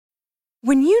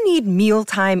When you need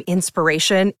mealtime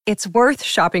inspiration, it's worth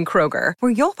shopping Kroger,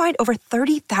 where you'll find over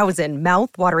 30,000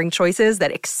 mouth-watering choices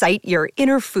that excite your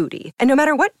inner foodie. And no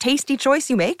matter what tasty choice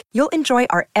you make, you'll enjoy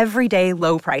our everyday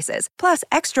low prices, plus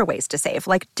extra ways to save,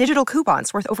 like digital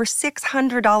coupons worth over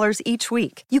 $600 each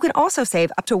week. You can also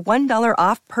save up to $1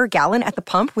 off per gallon at the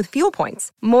pump with fuel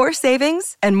points. More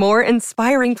savings and more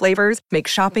inspiring flavors make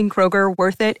shopping Kroger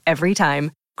worth it every time.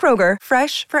 Kroger,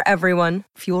 fresh for everyone.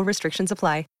 Fuel restrictions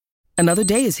apply. Another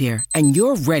day is here, and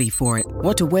you're ready for it.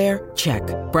 What to wear? Check.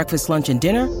 Breakfast, lunch, and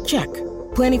dinner? Check.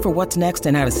 Planning for what's next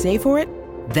and how to save for it?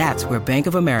 That's where Bank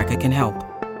of America can help.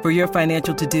 For your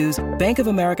financial to-dos, Bank of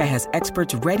America has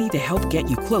experts ready to help get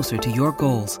you closer to your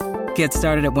goals. Get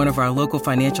started at one of our local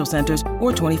financial centers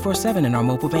or 24/7 in our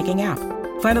mobile banking app.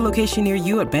 Find a location near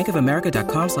you at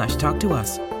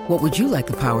bankofamerica.com/talktous. What would you like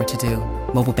the power to do?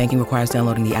 Mobile banking requires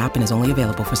downloading the app and is only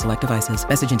available for select devices.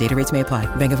 Message and data rates may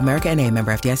apply. Bank of America N.A.,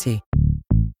 member FDIC.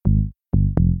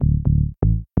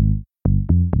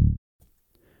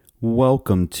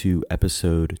 Welcome to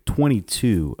episode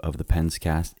 22 of the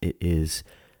Penscast. It is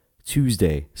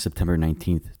Tuesday, September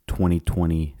 19th,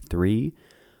 2023.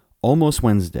 Almost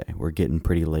Wednesday. We're getting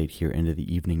pretty late here into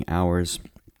the evening hours.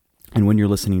 And when you're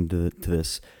listening to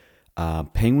this,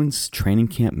 Penguins training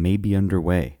camp may be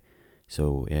underway.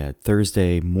 So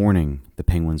Thursday morning, the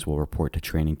Penguins will report to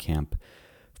training camp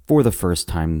for the first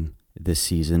time this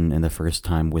season and the first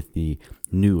time with the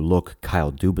new look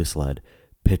Kyle Dubas-led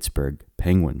Pittsburgh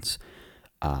Penguins.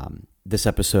 This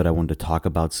episode, I wanted to talk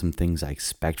about some things I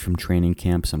expect from training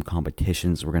camp, some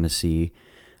competitions we're going to see.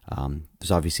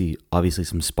 There's obviously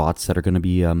some spots that are going to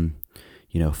be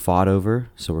fought over,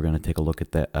 so we're going to take a look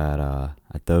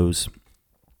at those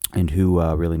and who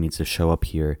really needs to show up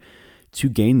here to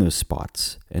gain those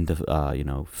spots and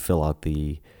to fill out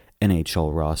the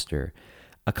NHL roster.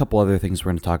 A couple other things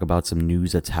we're going to talk about, some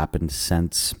news that's happened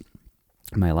since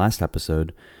my last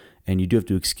episode. And you do have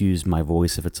to excuse my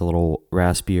voice if it's a little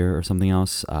raspier or something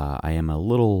else. I am a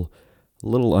little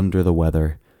under the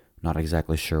weather. Not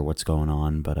exactly sure what's going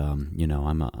on, but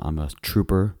I'm a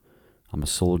trooper. I'm a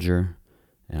soldier,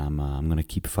 and I'm gonna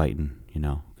keep fighting.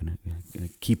 Gonna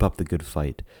keep up the good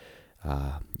fight.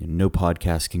 No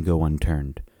podcast can go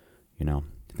unturned.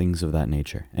 Things of that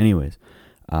nature. Anyways,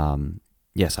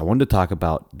 yes, I wanted to talk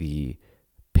about the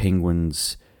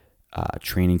Penguins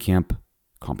training camp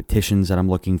competitions that I'm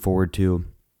looking forward to.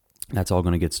 That's all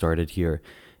going to get started here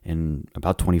in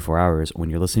about 24 hours.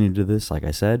 When you're listening to this, like I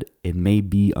said, it may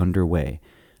be underway.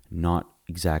 Not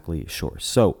exactly sure.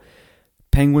 So,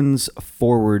 Penguins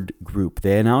forward group.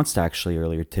 They announced actually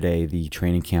earlier today the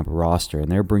training camp roster,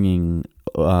 and they're bringing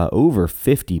over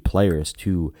 50 players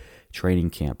to training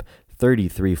camp.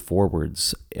 33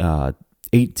 forwards,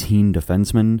 18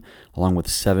 defensemen, along with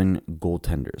 7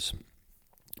 goaltenders.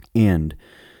 And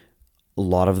a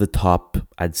lot of the top,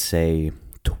 I'd say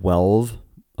 12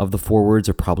 of the forwards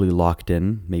are probably locked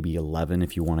in, maybe 11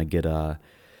 if you want to get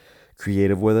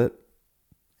creative with it.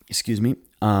 Excuse me.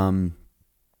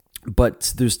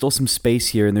 But there's still some space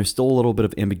here, and there's still a little bit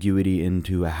of ambiguity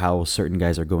into how certain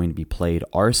guys are going to be played.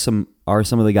 Are some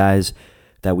of the guys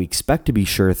that we expect to be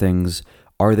sure things,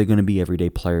 are they going to be everyday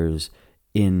players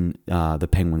in the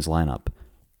Penguins lineup?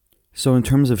 So in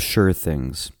terms of sure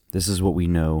things, this is what we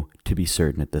know to be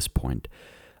certain at this point.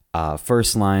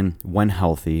 First line, when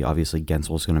healthy, obviously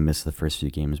Gensel's going to miss the first few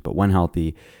games, but when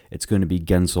healthy, it's going to be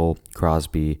Guentzel,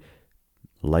 Crosby,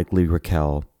 likely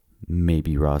Raquel,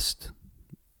 maybe Rust.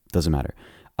 Doesn't matter.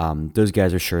 Those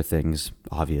guys are sure things,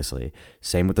 obviously.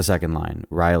 Same with the second line.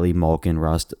 Riley, Malkin,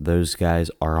 Rust, those guys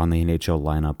are on the NHL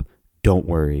lineup. Don't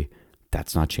worry,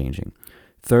 that's not changing.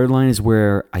 Third line is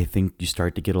where I think you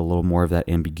start to get a little more of that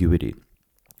ambiguity,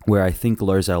 where I think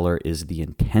Lars Eller is the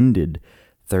intended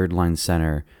third line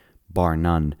center, bar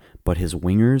none, but his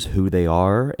wingers, who they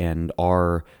are and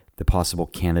are the possible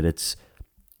candidates,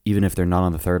 even if they're not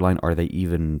on the third line, are they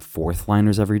even fourth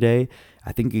liners every day?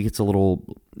 I think it gets a little,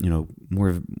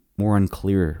 more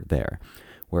unclear there,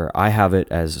 where I have it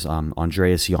as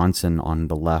Andreas Johnsson on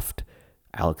the left,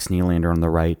 Alex Nylander on the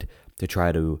right, to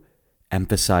try to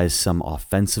emphasize some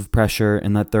offensive pressure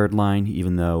in that third line,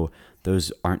 even though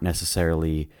those aren't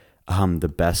necessarily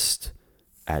the best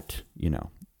at,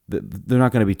 they're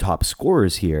not going to be top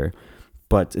scorers here.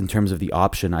 But in terms of the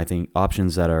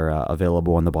options that are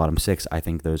available on the bottom six, I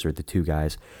think those are the two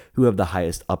guys who have the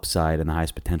highest upside and the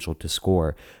highest potential to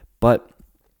score. But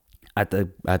at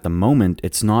the moment,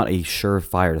 it's not a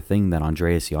surefire thing that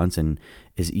Andreas Johnsson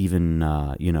is even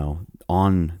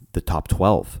on the top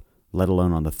 12, let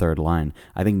alone on the third line.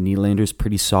 I think Nylander's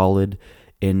pretty solid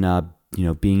in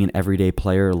being an everyday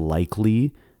player.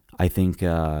 Likely, I think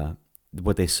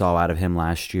what they saw out of him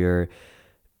last year.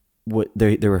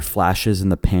 There were flashes in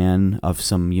the pan of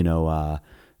some,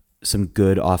 some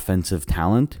good offensive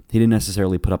talent. He didn't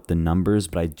necessarily put up the numbers,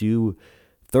 but I do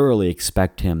thoroughly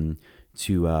expect him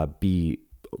to be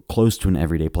close to an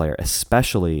everyday player,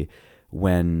 especially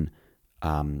when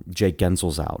Jake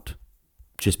Gensel's out.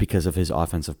 Just because of his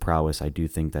offensive prowess, I do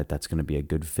think that that's going to be a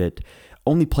good fit.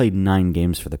 Only played 9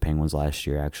 games for the Penguins last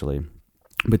year, actually.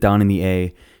 But down in the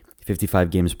A, 55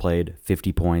 games played,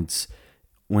 50 points.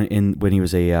 When he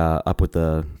was up with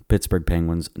the Pittsburgh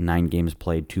Penguins, 9 games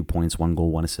played, 2 points, 1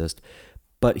 goal, 1 assist.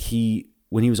 But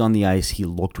when he was on the ice, he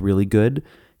looked really good.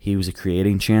 He was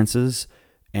creating chances.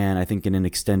 And I think in an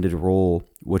extended role,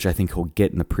 which I think he'll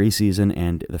get in the preseason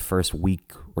and the first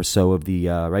week or so of the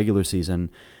regular season,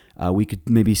 we could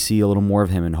maybe see a little more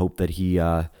of him and hope that he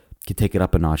could take it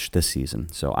up a notch this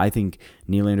season. So I think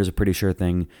Nylander's a pretty sure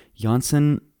thing.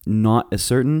 Johnsson, not as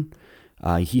certain.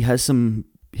 He has some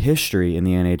history in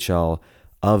the NHL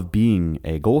of being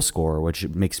a goal scorer, which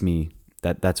makes me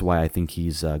that's why I think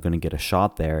he's going to get a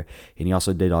shot there. And he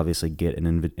also did obviously get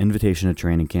an invitation to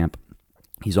training camp.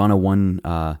 He's on a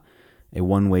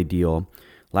one-way deal.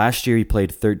 Last year he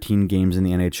played 13 games in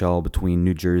the NHL between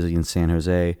New Jersey and San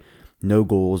Jose. No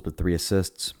goals, but 3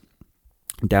 assists.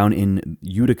 Down in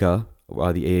Utica,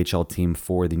 the AHL team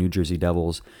for the New Jersey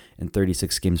Devils, in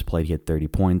 36 games played, he had 30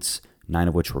 points, 9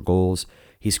 of which were goals.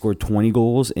 He scored 20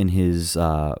 goals in his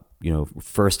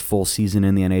first full season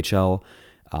in the NHL.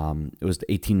 It was the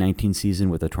 18-19 season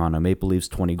with the Toronto Maple Leafs,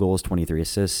 20 goals, 23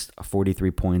 assists,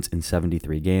 43 points in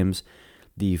 73 games.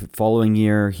 The following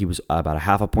year, he was about a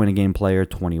half a point a game player,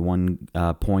 21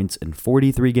 points in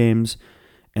 43 games.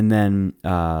 And then,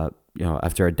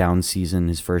 after a down season,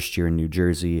 his first year in New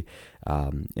Jersey,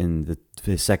 in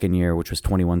his second year, which was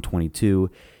 21-22,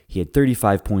 he had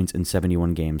 35 points in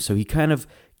 71 games. So he kind of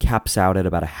caps out at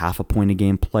about a half a point a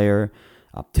game player,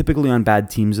 typically on bad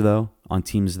teams, though, on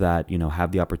teams that,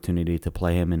 have the opportunity to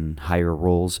play him in higher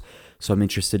roles. So I'm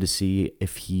interested to see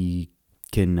if he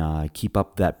can keep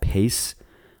up that pace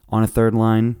on a third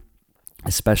line,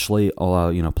 especially,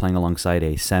 playing alongside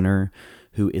a center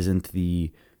who isn't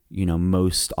the,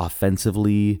 most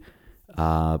offensively,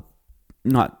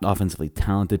 not offensively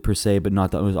talented per se, but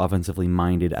not the most offensively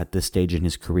minded at this stage in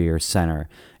his career center,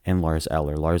 and Lars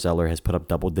Eller. Lars Eller has put up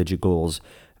double-digit goals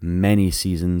many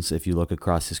seasons if you look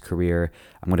across his career.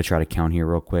 I'm going to try to count here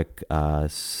real quick.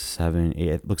 7, 8,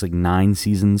 it looks like 9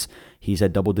 seasons. He's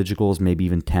had double-digit goals, maybe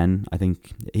even 10. I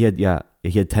think he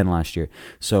had 10 last year.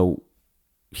 So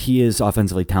he is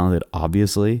offensively talented,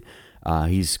 obviously.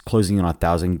 He's closing in on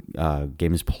 1,000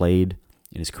 games played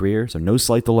in his career. So no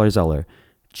slight to Lars Eller.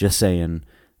 Just saying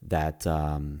that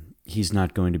he's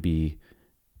not going to be,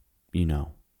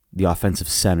 the offensive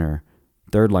center,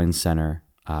 third line center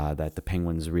that the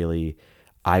Penguins really,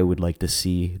 I would like to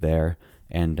see there.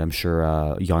 And I'm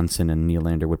sure Johnsson and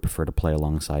Nylander would prefer to play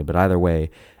alongside. But either way,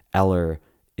 Eller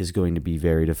is going to be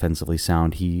very defensively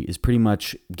sound. He is pretty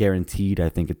much guaranteed, I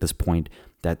think, at this point,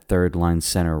 that third line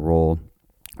center role.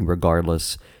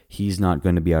 Regardless, he's not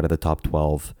going to be out of the top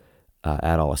 12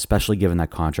 at all, especially given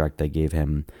that contract they gave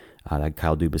him, that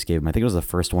Kyle Dubas gave him. I think it was the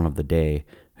first one of the day,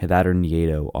 that or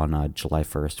Nieto on July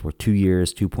 1st, were 2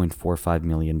 years, $2.45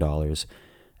 million.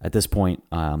 At this point,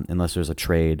 unless there's a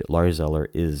trade, Lars Eller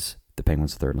is the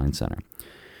Penguins' third line center.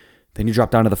 Then you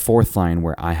drop down to the fourth line,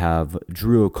 where I have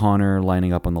Drew O'Connor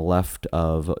lining up on the left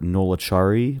of Noel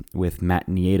Acciari with Matt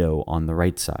Nieto on the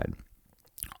right side.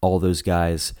 All those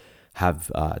guys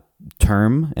have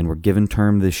term and were given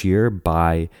term this year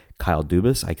by Kyle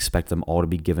Dubas. I expect them all to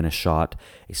be given a shot,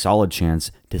 a solid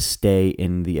chance to stay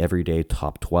in the everyday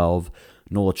top 12.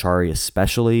 Noel Acciari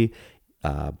especially.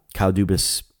 Kyle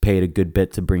Dubas paid a good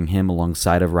bit to bring him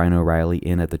alongside of Ryan O'Reilly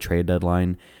in at the trade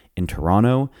deadline in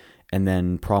Toronto, and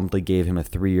then promptly gave him a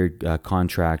 3-year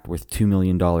contract worth $2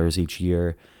 million each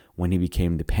year when he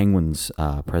became the Penguins'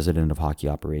 president of hockey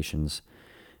operations.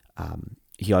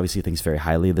 He obviously thinks very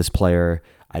highly of this player.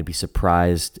 I'd be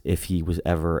surprised if he was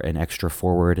ever an extra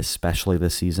forward, especially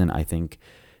this season. I think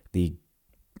the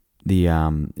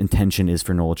intention is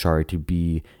for Noel Acciari to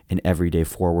be an everyday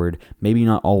forward, maybe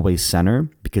not always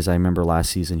center, because I remember last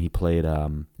season he played,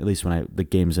 at least when the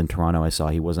games in Toronto I saw,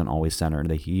 he wasn't always center,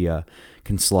 that he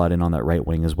can slot in on that right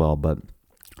wing as well, but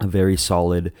a very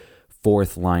solid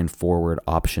fourth line forward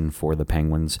option for the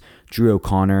Penguins. Drew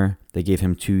O'Connor, they gave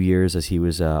him 2 years as he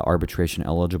was arbitration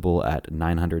eligible at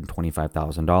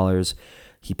 $925,000.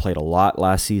 He played a lot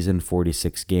last season,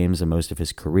 46 games in most of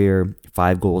his career,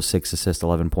 5 goals, 6 assists,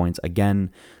 11 points.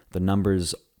 Again, the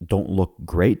numbers don't look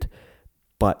great,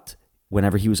 but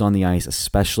whenever he was on the ice,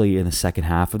 especially in the second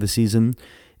half of the season,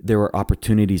 there were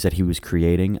opportunities that he was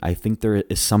creating. I think there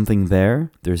is something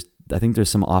there. I think there's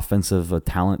some offensive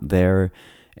talent there,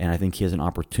 and I think he has an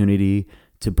opportunity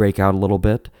to break out a little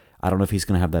bit. I don't know if he's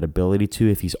going to have that ability to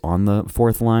if he's on the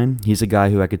fourth line. He's a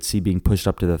guy who I could see being pushed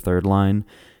up to the third line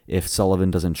if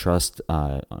Sullivan doesn't trust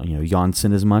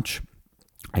Johnsson as much.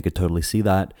 I could totally see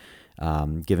that,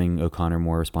 giving O'Connor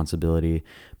more responsibility.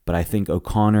 But I think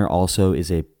O'Connor also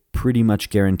is a pretty much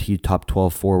guaranteed top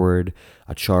 12 forward.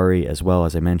 Achari as well,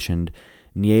 as I mentioned.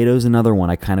 Nieto's another one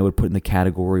I kind of would put in the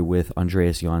category with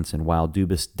Andreas Johnsson. While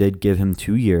Dubas did give him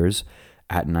 2 years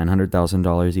at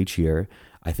 $900,000 each year,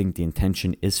 I think the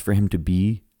intention is for him to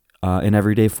be an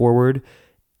everyday forward,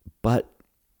 but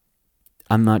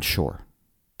I'm not sure.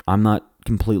 I'm not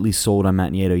completely sold on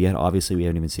Matt Nieto yet. Obviously, we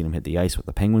haven't even seen him hit the ice with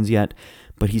the Penguins yet,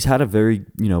 but he's had a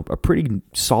pretty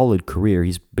solid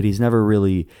career. But he's never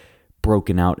really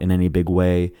broken out in any big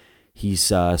way.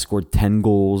 He's scored 10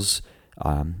 goals,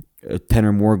 10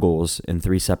 or more goals in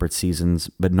 3 separate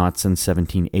seasons, but not since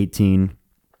 17-18.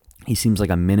 He seems like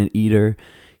a minute eater.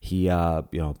 He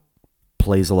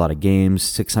plays a lot of games,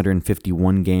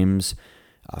 651 games.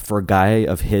 For a guy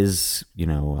of his,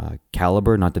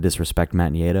 caliber, not to disrespect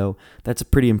Matt Nieto, that's a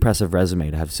pretty impressive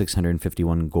resume to have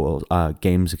 651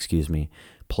 games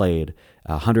played,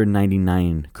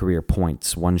 199 career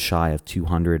points, one shy of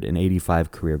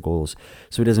 285 career goals.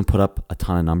 So he doesn't put up a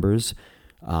ton of numbers.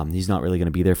 He's not really going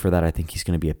to be there for that. I think he's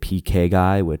going to be a PK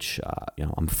guy, which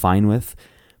I'm fine with.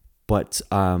 But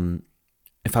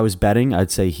if I was betting,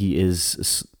 I'd say he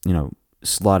is,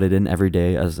 slotted in every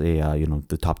day as a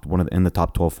the top in the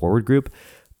top 12 forward group,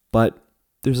 but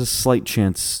there's a slight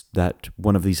chance that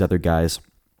one of these other guys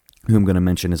who I'm going to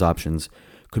mention as options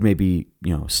could maybe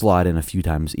slot in a few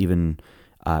times, even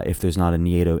if there's not a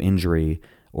Nieto injury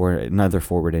or another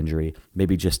forward injury,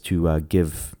 maybe just to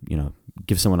give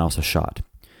someone else a shot.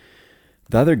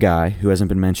 The other guy who hasn't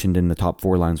been mentioned in the top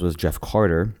 4 lines was Jeff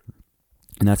Carter,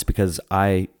 and that's because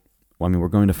we're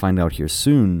going to find out here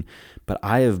soon, but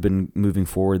I have been moving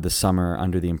forward this summer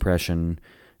under the impression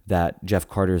that Jeff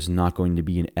Carter is not going to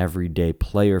be an everyday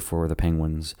player for the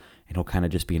Penguins, and he'll kind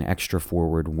of just be an extra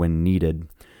forward when needed.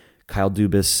 Kyle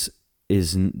Dubas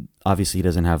obviously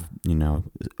doesn't have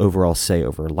overall say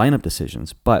over lineup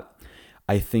decisions, but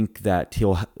I think that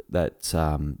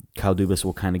Kyle Dubas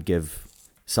will kind of give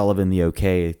Sullivan the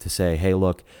okay to say, hey,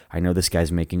 look, I know this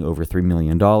guy's making over $3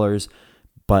 million,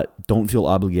 but don't feel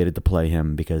obligated to play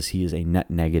him because he is a net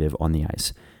negative on the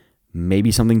ice.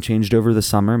 Maybe something changed over the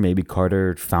summer. Maybe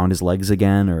Carter found his legs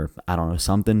again, or I don't know,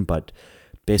 something. But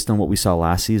based on what we saw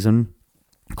last season,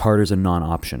 Carter's a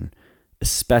non-option,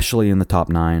 especially in the top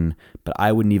 9. But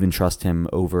I wouldn't even trust him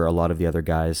over a lot of the other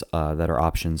guys that are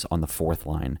options on the 4th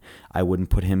line. I wouldn't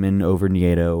put him in over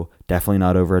Nieto, definitely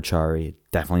not over Achari,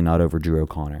 definitely not over Drew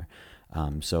O'Connor.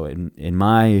 So in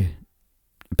my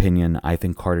opinion, I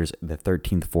think Carter's the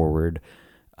 13th forward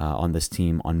on this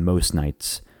team on most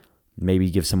nights. Maybe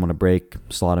give someone a break,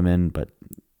 slot him in, but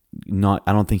not.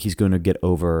 I don't think he's going to get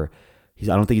over. I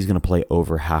don't think he's going to play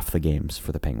over half the games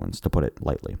for the Penguins, to put it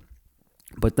lightly.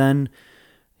 But then,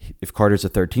 if Carter's a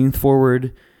 13th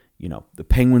forward, the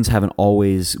Penguins haven't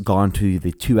always gone to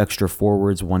the 2 extra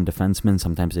forwards, 1 defenseman.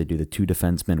 Sometimes they do the 2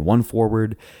 defensemen, 1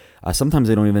 forward. Sometimes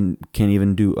they can't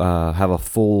even do have a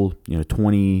full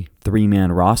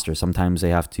 23-man roster. Sometimes they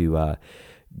have to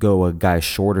go a guy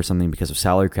short or something because of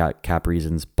salary cap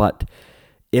reasons. But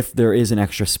if there is an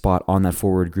extra spot on that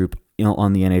forward group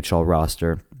on the NHL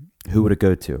roster, who would it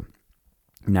go to?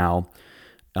 Now,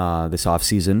 this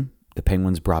offseason, the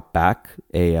Penguins brought back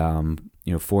a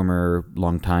former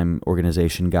longtime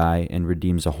organization guy in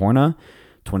Radim Zohorna,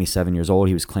 27 years old.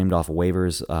 He was claimed off of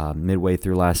waivers midway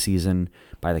through last season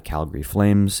by the Calgary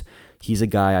Flames. He's a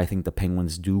guy I think the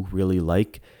Penguins do really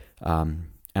like, and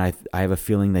I have a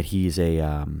feeling that he's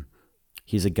a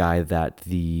guy that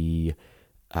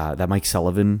that Mike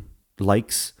Sullivan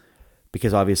likes,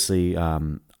 because obviously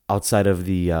outside of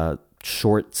the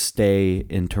short stay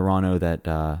in Toronto that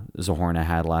Zohorna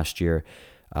had last year,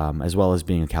 as well as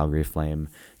being a Calgary Flame,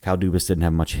 Kyle Dubas didn't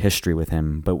have much history with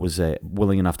him, but was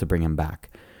willing enough to bring him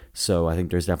back. So I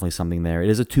think there's definitely something there. It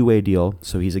is a 2-way deal,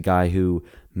 so he's a guy who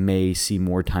may see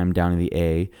more time down in the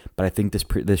A, but I think this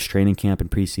training camp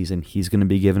and preseason, he's going to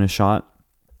be given a shot,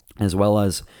 as well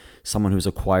as someone who's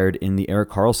acquired in the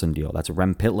Erik Karlsson deal. That's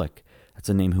Rem Pitlick. That's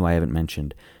a name who I haven't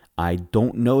mentioned. I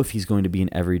don't know if he's going to be an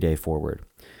everyday forward.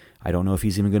 I don't know if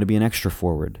he's even going to be an extra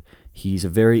forward. He's a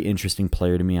very interesting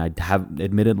player to me. I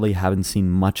admittedly haven't seen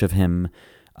much of him,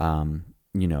 from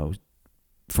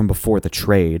before the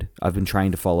trade. I've been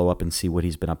trying to follow up and see what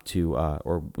he's been up to,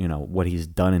 or what he's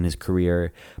done in his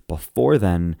career before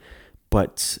then.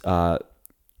 But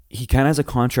he kind of has a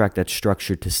contract that's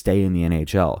structured to stay in the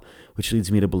NHL, which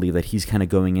leads me to believe that he's kind of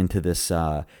going into this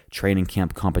training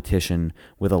camp competition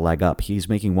with a leg up. He's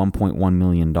making $1.1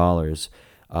 million,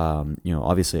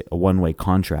 obviously a one-way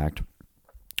contract.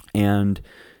 And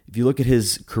if you look at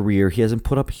his career, he hasn't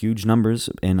put up huge numbers.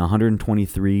 In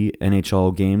 123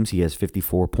 NHL games, he has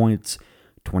 54 points,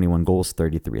 21 goals,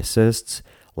 33 assists.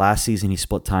 Last season, he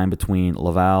split time between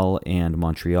Laval and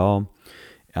Montreal.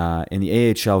 In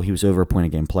the AHL, he was over a point a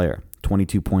game player,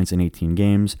 22 points in 18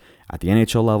 games. At the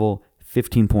NHL level,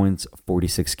 15 points,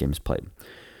 46 games played.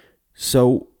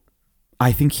 So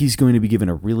I think he's going to be given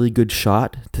a really good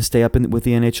shot to stay up with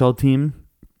the NHL team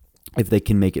if they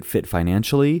can make it fit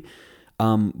financially.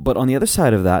 But on the other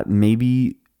side of that,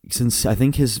 maybe since I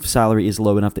think his salary is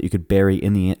low enough that you could bury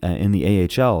in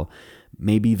the AHL,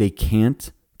 maybe they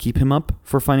can't keep him up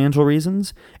for financial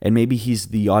reasons, and maybe he's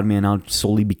the odd man out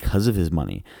solely because of his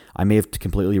money. I may have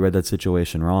completely read that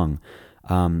situation wrong,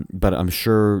 but I'm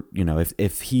sure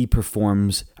if he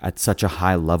performs at such a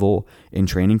high level in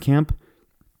training camp,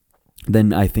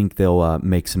 then I think they'll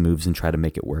make some moves and try to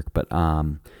make it work. But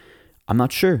I'm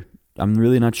not sure. I'm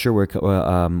really not sure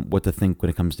what to think when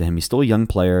it comes to him. He's still a young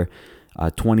player,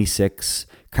 26.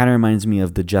 Kind of reminds me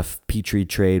of the Jeff Petrie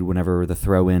trade whenever the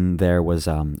throw-in there was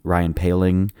Ryan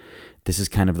Poehling. This is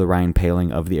kind of the Ryan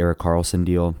Poehling of the Erik Karlsson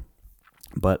deal.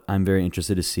 But I'm very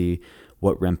interested to see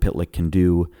what Rem Pitlick can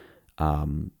do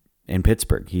in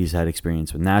Pittsburgh. He's had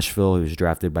experience with Nashville. He was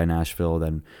drafted by Nashville,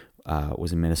 then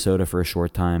was in Minnesota for a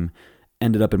short time,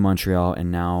 ended up in Montreal,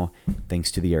 and now, thanks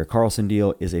to the Erik Karlsson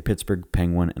deal, is a Pittsburgh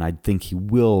Penguin, and I think he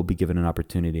will be given an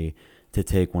opportunity to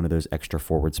take one of those extra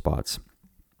forward spots.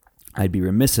 I'd be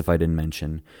remiss if I didn't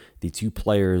mention the two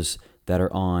players that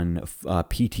are on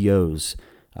PTOs,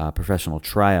 professional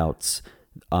tryouts,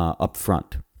 up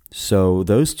front. So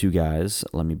those two guys,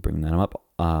 let me bring them up.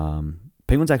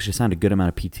 Penguins actually signed a good amount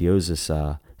of PTOs this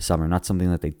summer, not something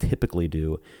that they typically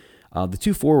do. The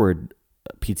two forward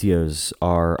PTOs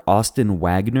are Austin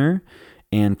Wagner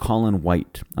and Colin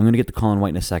White. I'm going to get to Colin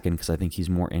White in a second because I think he's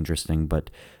more interesting, but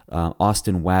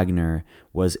Austin Wagner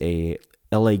was a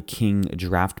LA King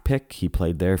draft pick. He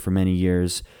played there for many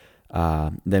years,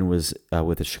 then was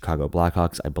with the Chicago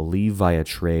Blackhawks, I believe via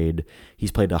trade.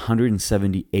 He's played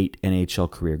 178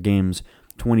 NHL career games,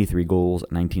 23 goals,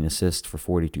 19 assists for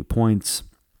 42 points.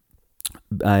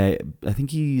 I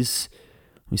think he's,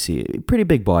 let me see, pretty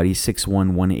big body, 6'1",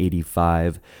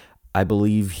 185. I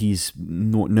believe he's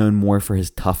known more for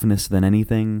his toughness than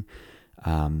anything.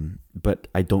 But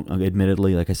I don't,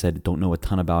 admittedly, like I said, don't know a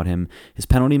ton about him. His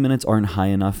penalty minutes aren't high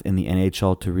enough in the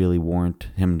NHL to really warrant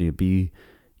him to be,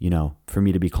 for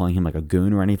me to be calling him like a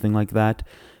goon or anything like that.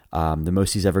 The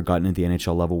most he's ever gotten at the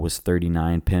NHL level was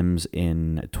 39 PIMs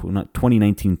in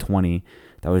 2019-20.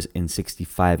 That was in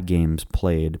 65 games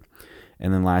played.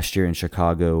 And then last year in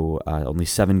Chicago, only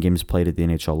 7 games played at the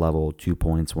NHL level, 2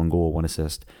 points, 1 goal, 1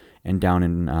 assist. And down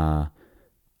in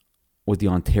with the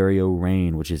Ontario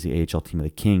Reign, which is the AHL team of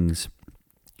the Kings,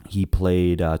 he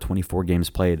played 24 games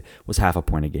played, was half a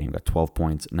point a game, got 12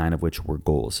 points, 9 of which were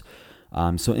goals.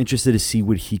 So interested to see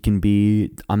what he can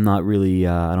be. I'm not really,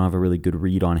 I don't have a really good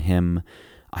read on him.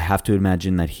 I have to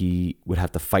imagine that he would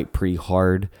have to fight pretty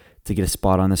hard to get a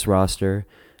spot on this roster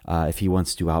if he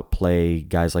wants to outplay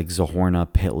guys like Zahorna,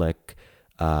 Pitlick,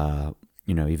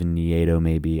 even Nieto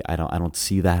maybe. I don't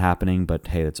see that happening, but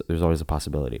hey, there's always a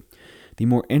possibility. The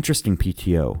more interesting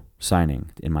PTO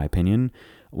signing, in my opinion,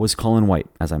 was Colin White,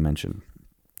 as I mentioned.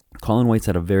 Colin White's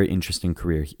had a very interesting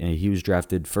career. He was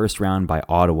drafted first round by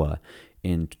Ottawa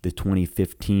in the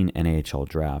 2015 NHL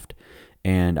draft.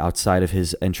 And outside of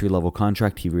his entry-level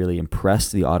contract, he really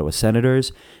impressed the Ottawa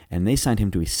Senators, and they signed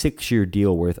him to a 6-year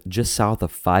deal worth just south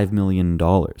of $5 million.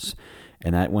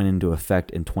 And that went into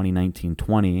effect in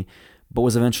 2019-20, but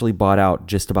was eventually bought out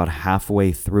just about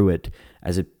halfway through it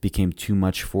as it became too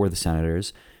much for the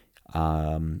Senators.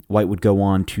 White would go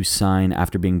on to sign,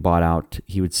 after being bought out,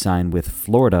 he would sign with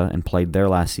Florida and played there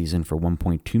last season for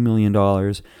 $1.2 million.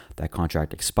 That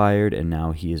contract expired, and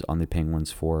now he is on the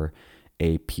Penguins for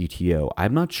a PTO.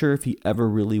 I'm not sure if he ever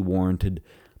really warranted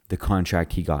the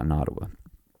contract he got in Ottawa.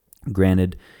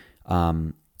 Granted,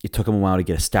 it took him a while to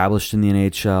get established in the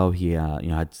NHL. He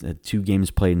had 2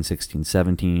 games played in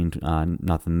 16-17,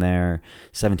 nothing there.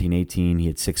 17-18, he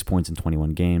had 6 points in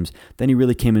 21 games. Then he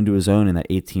really came into his own in that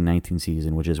 18-19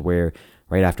 season, which is where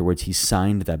right afterwards he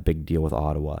signed that big deal with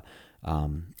Ottawa.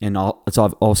 It's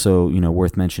also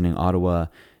worth mentioning, Ottawa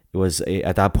was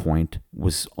at that point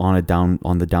was on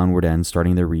the downward end,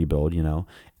 starting their rebuild.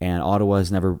 And Ottawa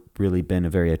has never really been a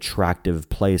very attractive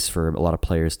place for a lot of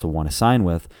players to want to sign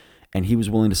with. and he was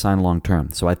willing to sign long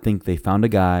term. So I think they found a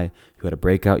guy who had a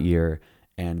breakout year,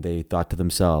 and they thought to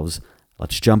themselves,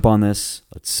 let's jump on this.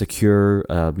 Let's secure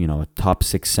a top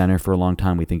 6 center for a long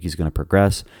time. We think he's going to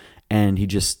progress. And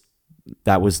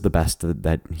that was the best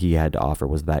that he had to offer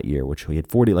was that year, which he had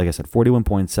 41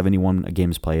 points, 71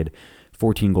 games played,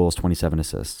 14 goals, 27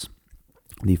 assists.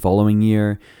 The following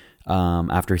year,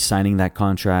 after signing that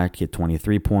contract, he had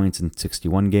 23 points in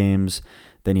 61 games.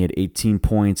 Then he had 18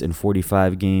 points in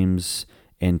 45 games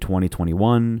in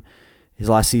 2021. His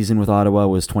last season with Ottawa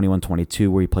was 21-22,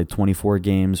 where he played 24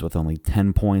 games with only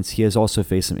 10 points. He has also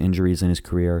faced some injuries in his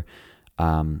career.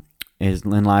 And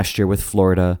last year with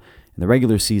Florida, in the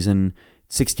regular season,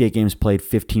 68 games played,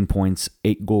 15 points,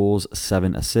 8 goals,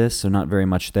 7 assists, so not very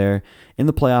much there. In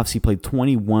the playoffs, he played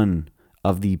 21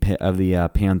 of the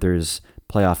Panthers'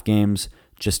 playoff games,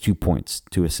 just 2 points,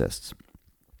 2 assists.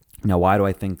 Now, why do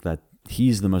I think that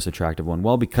he's the most attractive one?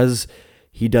 Well, because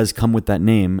he does come with that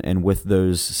name and with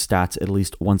those stats at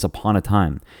least once upon a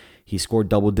time. He scored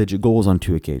double-digit goals on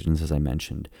 2 occasions, as I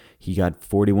mentioned. He got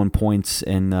 41 points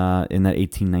in that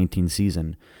 18-19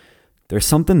 season. There's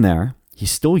something there.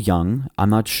 He's still young. I'm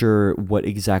not sure what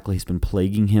exactly has been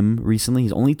plaguing him recently.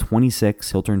 He's only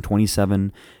 26. He'll turn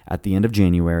 27 at the end of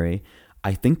January.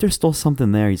 I think there's still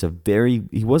something there. He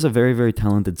was a very, very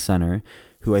talented center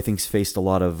who I think's faced a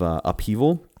lot of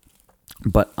upheaval.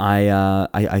 But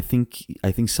I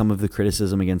think some of the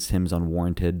criticism against him is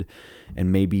unwarranted,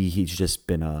 and maybe he's just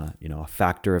been a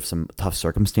factor of some tough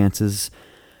circumstances.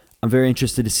 I'm very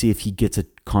interested to see if he gets a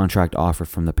contract offer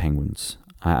from the Penguins.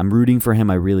 I'm rooting for him.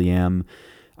 I really am.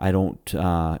 I don't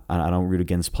root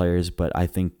against players, but I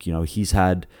think he's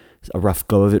had a rough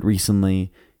go of it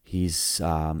recently. He's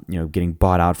getting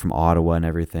bought out from Ottawa and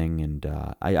everything, and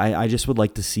I just would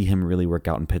like to see him really work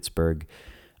out in Pittsburgh.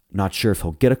 Not sure if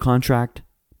he'll get a contract,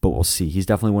 but we'll see. He's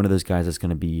definitely one of those guys that's going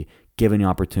to be given the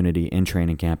opportunity in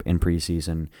training camp, in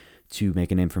preseason, to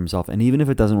make a name for himself. And even if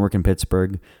it doesn't work in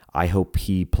Pittsburgh, I hope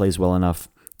he plays well enough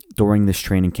during this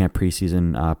training camp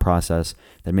preseason process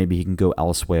that maybe he can go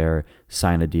elsewhere,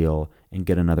 sign a deal, and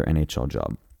get another NHL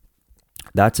job.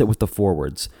 That's it with the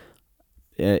forwards.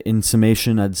 In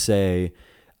summation, I'd say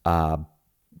I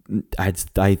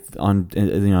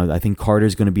think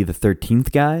Carter's going to be the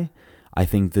 13th guy. I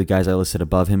think the guys I listed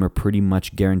above him are pretty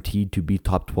much guaranteed to be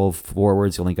top 12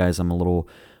 forwards. The only guys I'm a little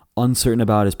uncertain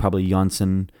about is probably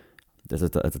Johnsson at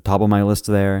the top of my list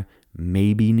there.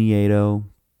 Maybe Nieto,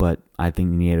 but I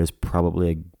think Nieto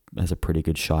probably has a pretty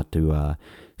good shot to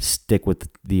stick with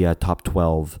the top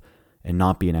 12 and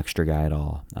not be an extra guy at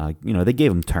all. They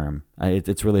gave him term.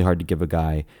 It's really hard to give a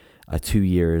guy 2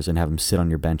 years and have him sit on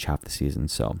your bench half the season.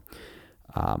 So,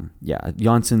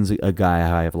 Johnsson's a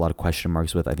guy I have a lot of question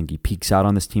marks with. I think he peaks out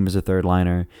on this team as a third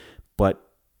liner, but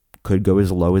could go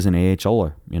as low as an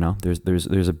AHLer.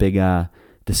 There's a big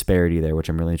disparity there, which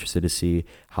I'm really interested to see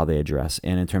how they address.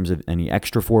 And in terms of any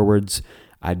extra forwards,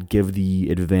 I'd give the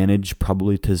advantage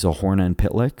probably to Zohorna and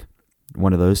Pitlick,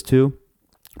 one of those two.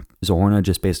 Zohorna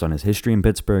just based on his history in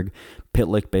Pittsburgh,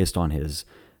 Pitlick based on his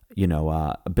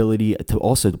ability to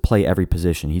also play every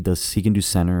position. He can do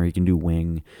center, he can do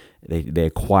wing. They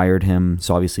acquired him,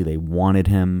 so obviously they wanted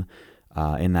him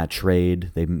in that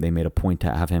trade. They made a point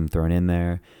to have him thrown in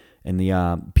there. And the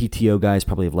PTO guys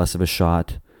probably have less of a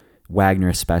shot, Wagner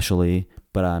especially,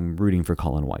 but I'm rooting for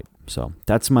Colin White. So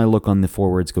that's my look on the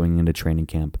forwards going into training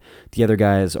camp. The other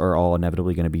guys are all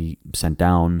inevitably going to be sent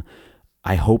down.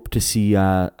 I hope to see.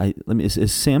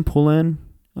 Is Sam Poulin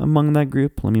among that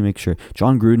group? Let me make sure.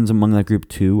 John Gruden's among that group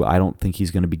too. I don't think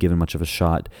he's going to be given much of a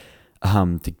shot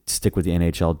to stick with the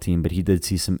NHL team, but he did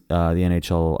see some the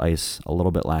NHL ice a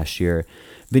little bit last year.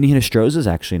 Vinny Hinostroza is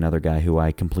actually another guy who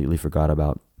I completely forgot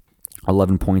about.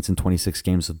 11 points in 26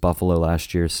 games with Buffalo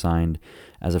last year, signed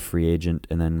as a free agent,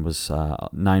 and then was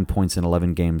 9 points in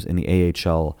 11 games in the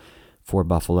AHL for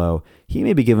Buffalo. He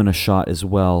may be given a shot as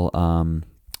well.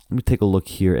 Let me take a look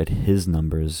here at his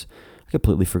numbers. I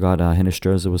completely forgot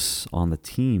Hinostroza was on the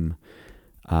team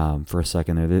for a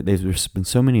second there. There's been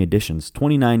so many additions.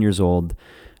 29 years old.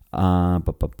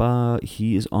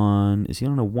 He is on. Is he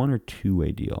on a 1 or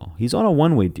 2-way deal? He's on a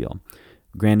 1-way deal.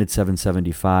 Granted,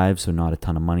 $775, so not a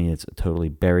ton of money. It's totally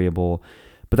variable.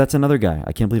 But that's another guy.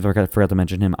 I can't believe I forgot to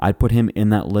mention him. I'd put him in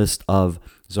that list of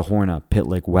Zohorna,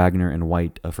 Pitlick, Wagner, and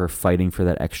White for fighting for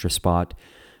that extra spot.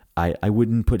 I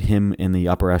wouldn't put him in the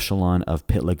upper echelon of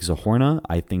Pitlick, Zohorna.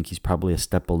 I think he's probably a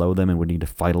step below them and would need to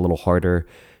fight a little harder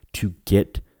to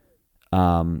get,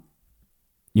 that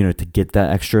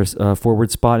extra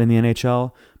forward spot in the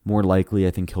NHL. More likely,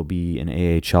 I think he'll be an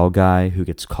AHL guy who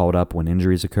gets called up when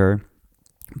injuries occur.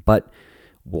 But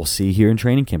we'll see here in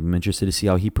training camp. I'm interested to see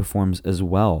how he performs as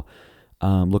well.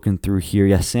 Looking through here,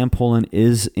 yes, Sam Pullen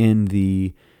is in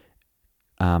the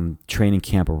training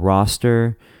camp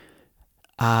roster.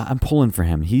 I'm pulling for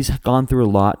him. He's gone through a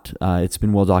lot. It's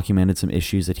been well documented, some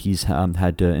issues that he's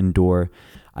had to endure.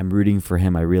 I'm rooting for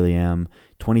him. I really am.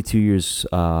 22 years.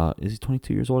 Is he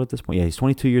 22 years old at this point? Yeah, he's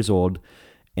 22 years old.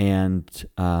 And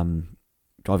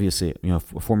obviously, a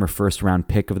former first round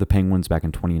pick of the Penguins back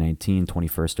in 2019,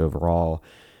 21st overall.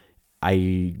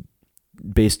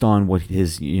 Based on what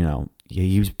his,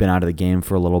 he's been out of the game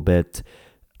for a little bit.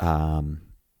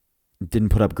 Didn't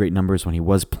put up great numbers when he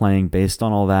was playing. Based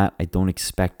on all that, I don't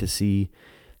expect to see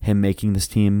him making this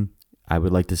team. I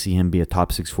would like to see him be a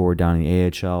top 6 forward down in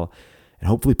the AHL and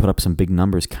hopefully put up some big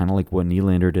numbers, kind of like what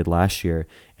Nylander did last year.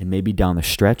 And maybe down the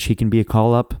stretch, he can be a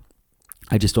call-up.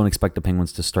 I just don't expect the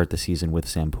Penguins to start the season with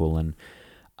Sam Pullen.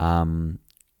 Valtteri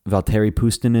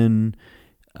Puustinen,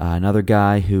 another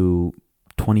guy who,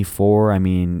 24,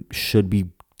 should be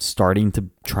starting to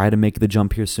try to make the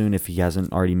jump here soon if he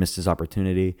hasn't already missed his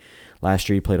opportunity. Last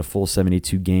year, he played a full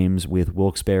 72 games with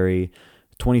Wilkes-Barre,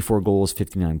 24 goals,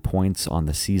 59 points on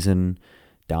the season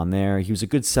down there. He was a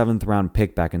good 7th round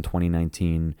pick back in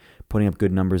 2019, putting up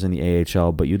good numbers in the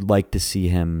AHL, but you'd like to see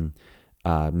him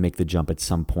make the jump at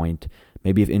some point.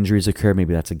 Maybe if injuries occur,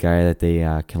 maybe that's a guy that they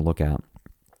can look at.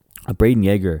 Braden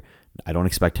Yeager, I don't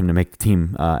expect him to make the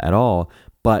team at all,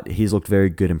 but he's looked very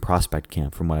good in prospect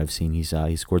camp from what I've seen. He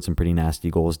scored some pretty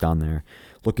nasty goals down there.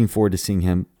 Looking forward to seeing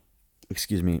him,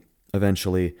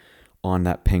 eventually on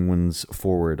that Penguins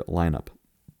forward lineup.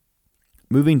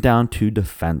 Moving down to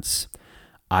defense,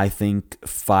 I think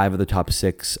 5 of the top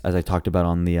 6, as I talked about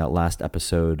on the last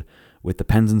episode with the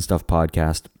Pens and Stuff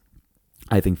podcast,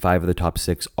 I think 5 of the top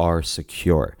 6 are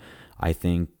secure. I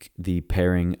think the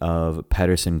pairing of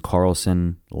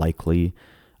Pettersson-Karlsson, likely,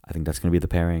 I think that's going to be the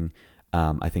pairing.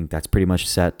 I think that's pretty much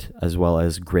set, as well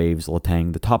as Graves,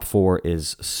 Letang. The top 4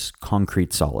 is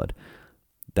concrete solid.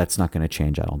 That's not going to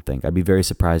change, I don't think. I'd be very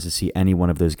surprised to see any one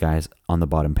of those guys on the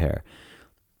bottom pair.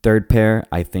 Third pair,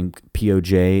 I think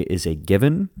POJ is a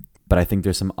given, but I think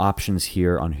there's some options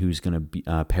here on who's going to be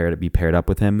paired up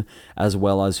with him, as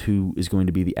well as who is going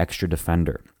to be the extra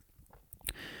defender.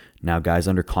 Now, guys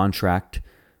under contract,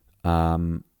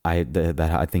 I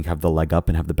think have the leg up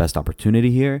and have the best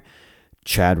opportunity here.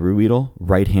 Chad Ruhwedel,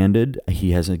 right-handed,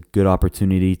 he has a good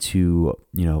opportunity to,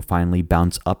 finally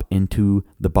bounce up into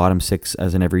the bottom 6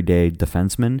 as an everyday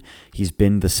defenseman. He's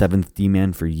been the 7th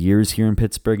D-man for years here in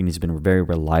Pittsburgh, and he's been very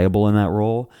reliable in that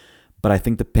role. But I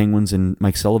think the Penguins and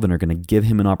Mike Sullivan are going to give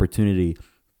him an opportunity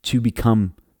to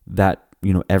become that,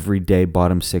 everyday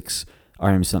bottom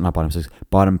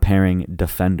pairing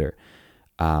defender.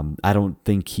 I don't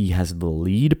think he has the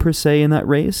lead per se in that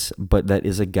race, but that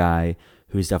is a guy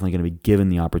who's definitely going to be given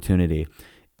the opportunity.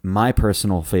 My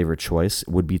personal favorite choice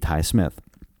would be Ty Smith.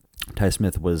 Ty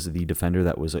Smith was the defender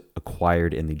that was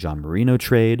acquired in the John Marino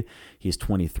trade. He's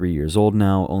 23 years old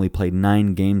now, only played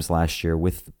 9 games last year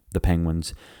with the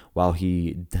Penguins. While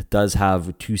he does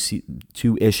have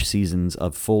two-ish seasons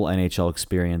of full NHL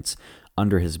experience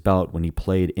under his belt when he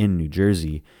played in New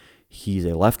Jersey, he's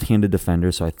a left-handed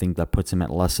defender, so I think that puts him at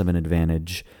less of an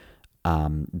advantage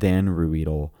than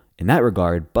Ruhwedel in that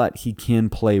regard, but he can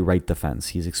play right defense.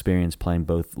 He's experienced playing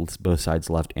both sides,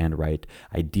 left and right.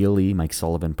 Ideally, Mike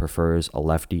Sullivan prefers a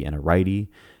lefty and a righty,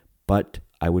 but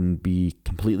I wouldn't be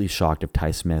completely shocked if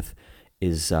Ty Smith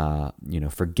is,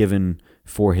 forgiven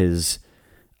for his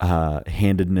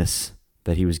handedness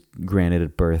that he was granted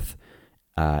at birth,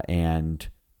 and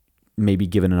maybe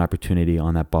given an opportunity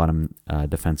on that bottom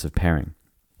defensive pairing.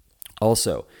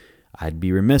 Also, I'd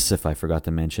be remiss if I forgot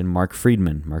to mention Mark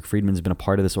Friedman. Mark Friedman's been a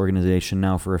part of this organization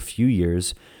now for a few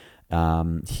years.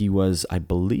 He was, I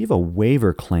believe, a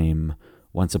waiver claim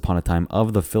once upon a time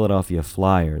of the Philadelphia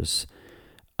Flyers,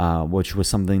 which was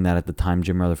something that at the time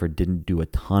Jim Rutherford didn't do a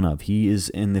ton of. He is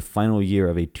in the final year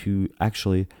of he's in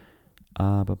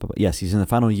the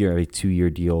final year of a 2-year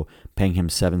deal, paying him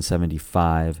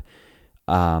 $775.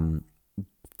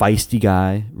 Feisty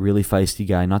guy, really feisty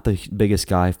guy, not the biggest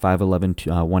guy, 5'11",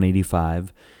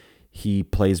 185. He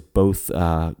plays both.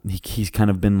 He's kind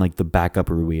of been like the backup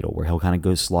Ruhwedel, where he'll kind of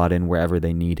go slot in wherever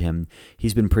they need him.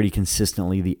 He's been pretty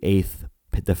consistently the 8th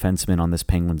defenseman on this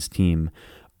Penguins team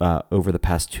over the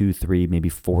past 2, 3, maybe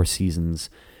 4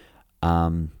 seasons. I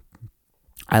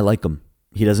like him.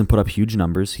 He doesn't put up huge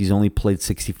numbers. He's only played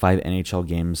 65 NHL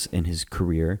games in his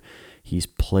career. He's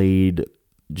played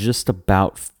just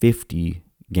about 50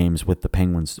 games with the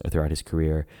Penguins throughout his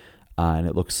career, and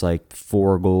it looks like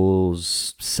 4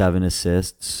 goals, 7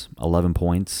 assists, 11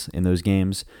 points in those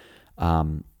games.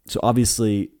 So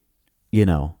obviously,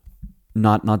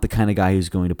 Not the kind of guy who's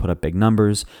going to put up big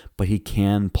numbers, but he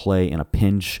can play in a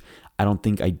pinch. I don't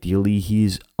think ideally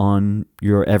he's on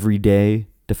your everyday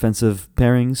defensive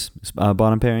pairings,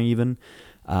 bottom pairing even.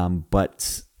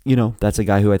 But, that's a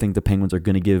guy who I think the Penguins are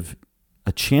going to give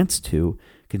a chance to,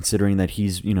 considering that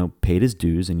he's, paid his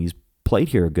dues and he's played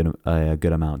here a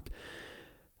good amount.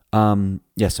 So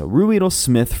Ruhwedel,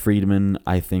 Smith, Friedman,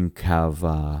 I think have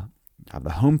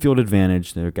the home field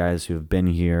advantage. They're guys who have been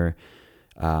here.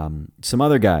 Some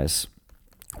other guys,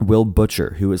 Will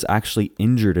Butcher, who is actually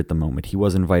injured at the moment. He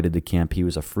was invited to camp. He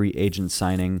was a free agent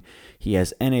signing. He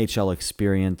has NHL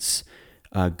experience,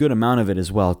 a good amount of it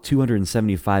as well.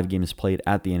 275 games played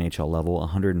at the NHL level,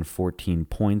 114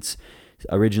 points.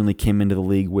 Originally came into the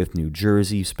league with New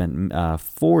Jersey, spent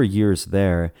 4 years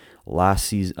there. Last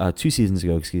season, 2 seasons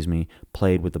ago,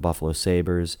 played with the Buffalo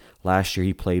Sabres. Last year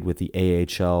he played with the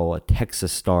AHL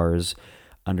Texas Stars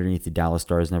underneath the Dallas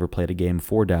Stars. Never played a game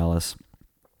for Dallas.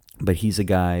 But he's a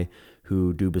guy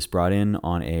who Dubas brought in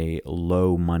on a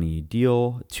low money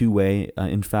deal, two-way.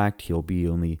 In fact, he'll be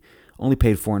only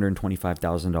paid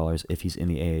 $425,000 if he's in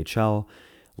the AHL.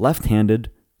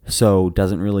 Left-handed, so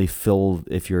doesn't really fill,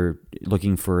 if you're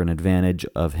looking for an advantage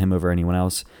of him over anyone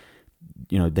else.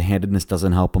 The handedness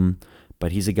doesn't help him,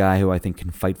 but he's a guy who I think can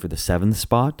fight for the 7th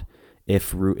spot.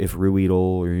 If Ruhwedel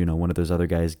or one of those other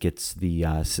guys gets the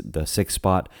 6th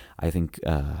spot, I think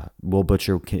Will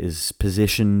Butcher is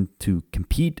positioned to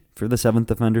compete for the 7th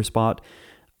defender spot,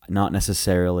 not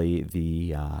necessarily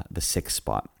the 6th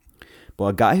spot. But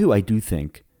a guy who I do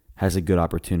think has a good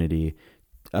opportunity,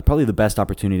 probably the best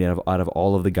opportunity out of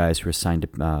all of the guys who are signed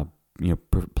to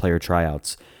player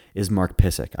tryouts, is Mark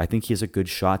Pysyk. I think he has a good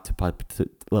shot to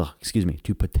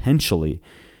potentially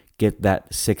get that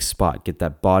 6th spot, get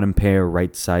that bottom pair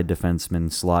right side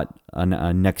defenseman slot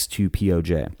next to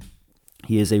POJ.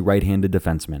 He is a right-handed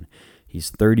defenseman. He's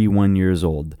 31 years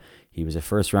old. He was a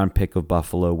first-round pick of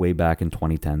Buffalo way back in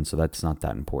 2010, so that's not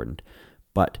that important.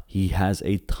 But he has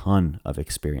a ton of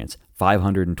experience.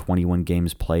 521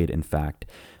 games played, in fact.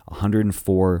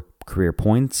 104 career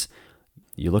points.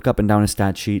 You look up and down his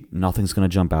stat sheet, nothing's going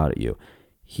to jump out at you.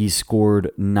 He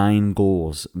scored 9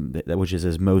 goals, which is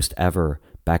his most ever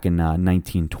back in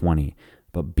 1920.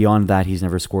 But beyond that, he's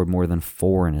never scored more than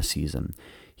 4 in a season.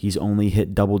 He's only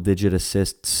hit double-digit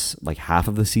assists like half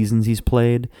of the seasons he's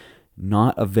played.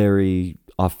 Not a very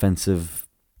offensive,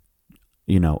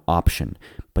 option.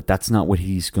 But that's not what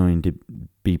he's going to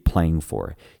be playing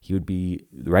for. He would be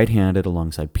right-handed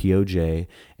alongside POJ,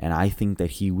 and I think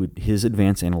that his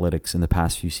advanced analytics in the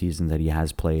past few seasons that he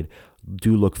has played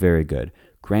do look very good.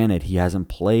 Granted, he hasn't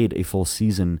played a full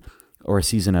season or a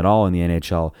season at all in the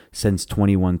NHL since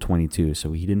 21-22,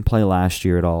 so he didn't play last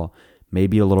year at all.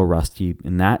 Maybe a little rusty.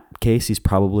 In that case, he's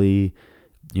probably,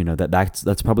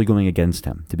 that's probably going against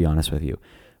him, to be honest with you.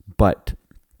 But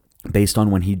based on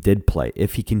when he did play,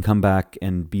 if he can come back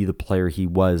and be the player he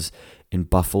was in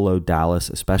Buffalo, Dallas,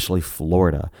 especially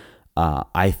Florida,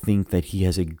 I think that he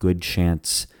has a good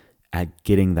chance at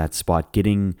getting that spot,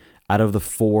 getting out of the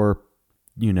 4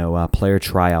 player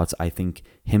tryouts. I think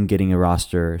him getting a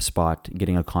roster spot,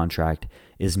 getting a contract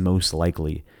is most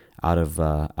likely out of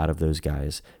those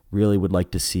guys. Really would like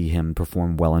to see him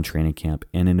perform well in training camp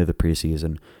and into the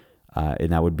preseason,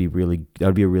 and that would be a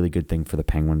really good thing for the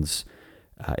Penguins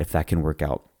if that can work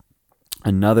out.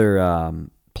 Another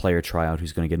player tryout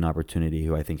who's going to get an opportunity,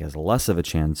 who I think has less of a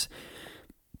chance,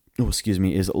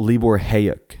 is Libor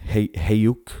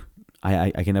Hayuk.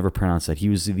 I can never pronounce that. He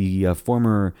was the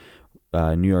former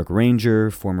New York Ranger,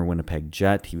 former Winnipeg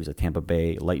Jet. He was a Tampa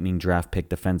Bay Lightning draft pick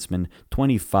defenseman,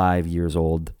 25 years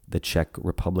old, the Czech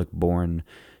Republic-born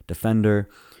defender.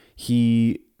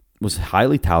 He was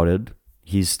highly touted.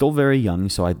 He's still very young,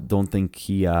 so I don't think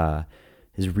he has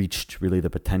reached really the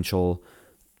potential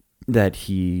that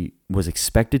he was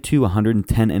expected to.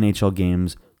 110 NHL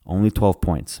games, only 12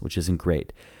 points, which isn't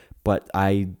great. But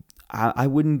I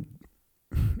wouldn't.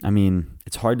 I mean,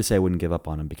 it's hard to say I wouldn't give up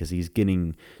on him because he's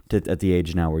getting at the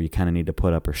age now where you kind of need to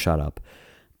put up or shut up.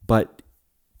 But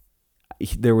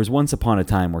there was once upon a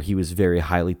time where he was very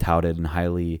highly touted and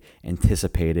highly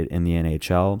anticipated in the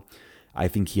NHL. I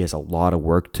think he has a lot of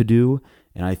work to do,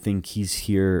 and I think he's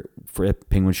here for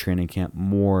Penguins training camp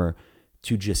more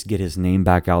to just get his name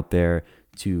back out there,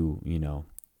 to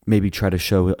maybe try to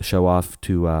show off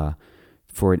to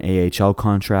for an AHL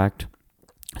contract,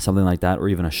 something like that, or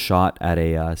even a shot at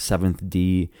a 7th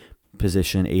D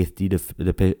position, 8th D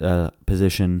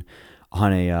position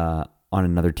on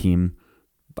another team.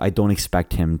 I don't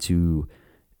expect him to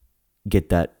get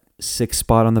that 6th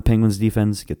spot on the Penguins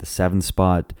defense, get the 7th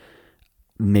spot.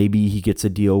 Maybe he gets a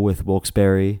deal with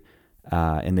Wilkes-Barre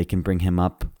and they can bring him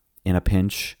up in a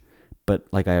pinch. But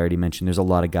like I already mentioned, there's a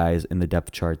lot of guys in the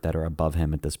depth chart that are above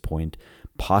him at this point.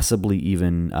 Possibly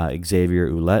even Xavier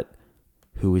Ouellet,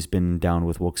 who has been down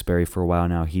with Wilkes-Barre for a while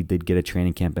now. He did get a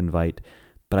training camp invite,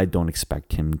 but I don't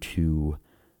expect him to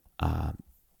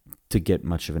get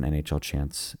much of an NHL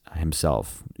chance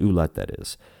himself. Ouellet, that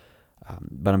is.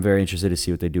 But I'm very interested to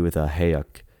see what they do with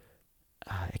Hayek.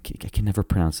 I can never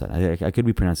pronounce that. I could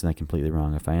be pronouncing that completely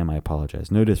wrong. If I am, I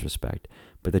apologize. No disrespect.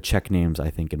 But the Czech names, I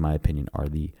think, in my opinion, are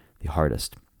the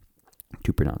hardest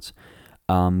to pronounce.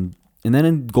 And then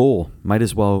in goal, might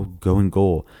as well go in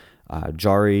goal.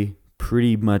 Jarry,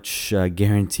 pretty much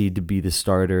guaranteed to be the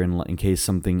starter in case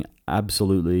something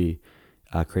absolutely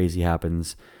crazy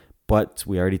happens. But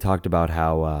we already talked about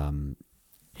how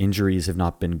injuries have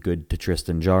not been good to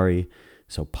Tristan Jarry.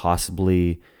 So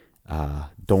possibly,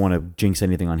 don't want to jinx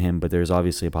anything on him, but there's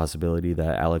obviously a possibility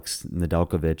that Alex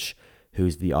Nedeljkovic,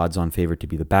 who's the odds-on favorite to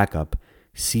be the backup,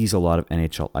 sees a lot of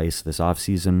NHL ice this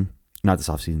offseason. Not this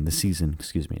offseason, this season,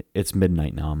 excuse me. It's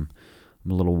midnight now. I'm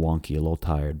a little wonky, a little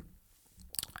tired.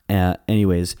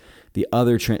 Anyways, the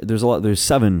other there's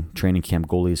 7 training camp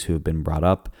goalies who have been brought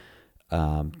up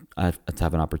to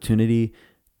have an opportunity.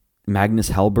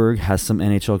 Magnus Hellberg has some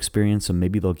NHL experience, so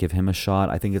maybe they'll give him a shot.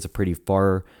 I think it's a pretty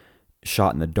far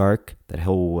shot in the dark that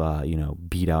he'll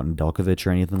beat out Nedeljkovic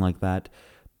or anything like that.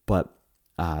 But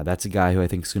that's a guy who I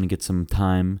think is going to get some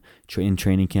time in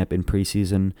training camp in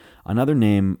preseason. Another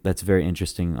name that's very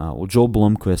interesting, Joel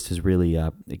Blomqvist has really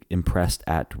impressed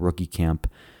at rookie camp.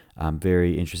 I'm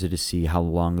very interested to see how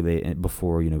long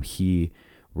before he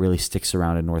really sticks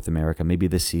around in North America. Maybe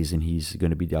this season he's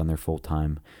going to be down there full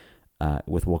time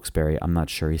with Wilkes-Barre. I'm not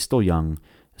sure. He's still young,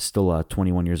 still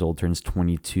 21 years old, turns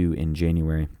 22 in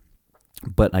January.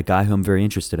 But a guy who I'm very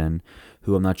interested in,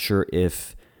 who I'm not sure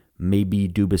if maybe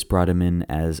Dubas brought him in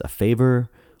as a favor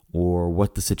or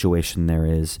what the situation there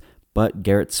is, but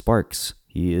Garrett Sparks.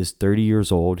 He is 30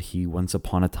 years old. He once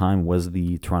upon a time was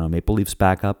the Toronto Maple Leafs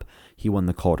backup. He won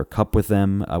the Calder Cup with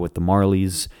them, with the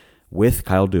Marlies, with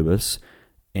Kyle Dubas,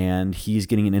 and he's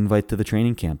getting an invite to the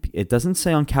training camp. It doesn't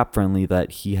say on Cap Friendly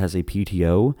that he has a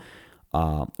PTO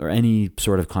or any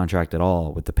sort of contract at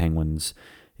all with the Penguins.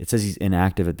 It says he's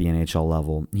inactive at the NHL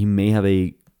level. He may have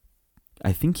I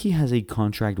think he has a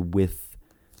contract with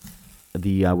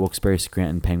the Wilkes-Barre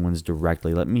Scranton Penguins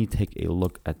directly. Let me take a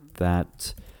look at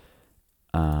that.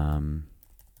 Let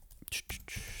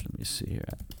me see here.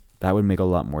 That would make a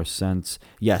lot more sense.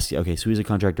 Yes, okay, so he's a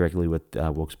contract directly with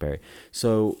Wilkes-Barre.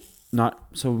 So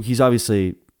he's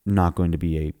obviously not going to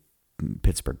be a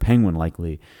Pittsburgh Penguin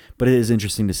likely, but it is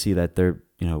interesting to see that they're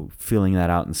feeling that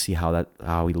out and see how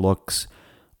he looks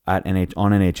on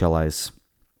NHL ice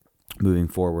moving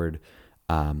forward.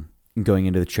 Going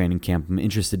into the training camp, I'm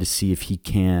interested to see if he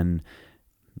can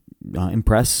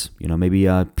impress. Maybe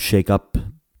shake up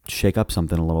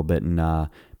something a little bit and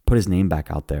put his name back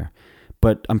out there.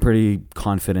 But I'm pretty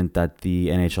confident that the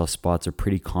NHL spots are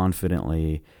pretty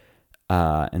confidently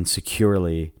and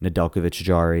securely Nedeljkovic,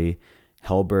 Jarry,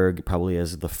 Hellberg probably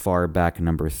as the far back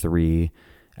number 3.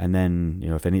 And then,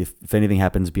 if anything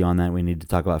happens beyond that, we need to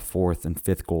talk about 4th and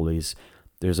 5th goalies.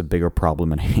 There's a bigger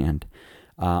problem at hand.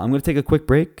 I'm going to take a quick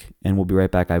break, and we'll be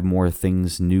right back. I have more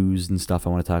things, news, and stuff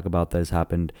I want to talk about that has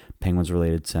happened,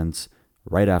 Penguins-related since,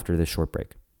 right after this short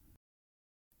break.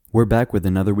 We're back with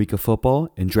another week of football,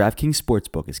 and DraftKings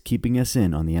Sportsbook is keeping us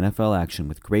in on the NFL action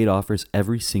with great offers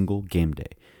every single game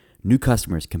day. New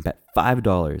customers can bet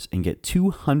 $5 and get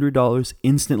 $200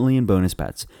 instantly in bonus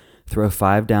bets. Throw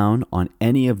 $5 down on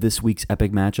any of this week's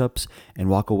epic matchups and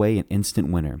walk away an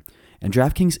instant winner. And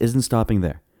DraftKings isn't stopping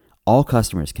there. All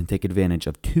customers can take advantage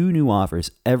of 2 new offers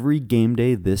every game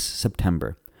day this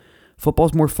September.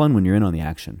 Football's more fun when you're in on the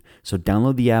action, so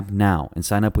download the app now and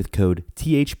sign up with code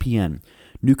THPN.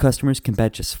 New customers can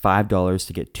bet just $5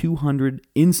 to get $200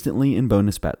 instantly in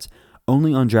bonus bets,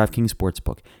 only on DraftKings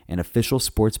Sportsbook, an official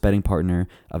sports betting partner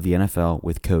of the NFL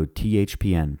with code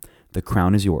THPN. The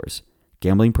crown is yours.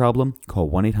 Gambling problem?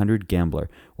 Call 1-800-GAMBLER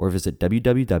or visit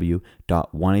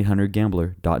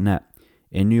www.1800gambler.net.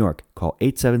 In New York, call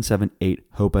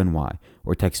 877-8-HOPE-NY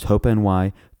or text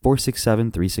HOPE-NY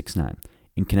 467-369.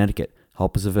 In Connecticut,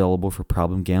 help is available for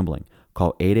problem gambling.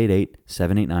 Call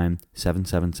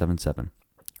 888-789-7777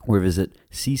 or visit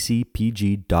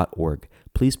ccpg.org.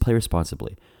 Please play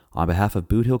responsibly. On behalf of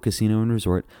Boot Hill Casino and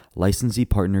Resort, licensee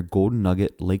partner Golden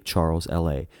Nugget, Lake Charles,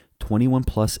 LA. 21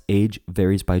 plus, age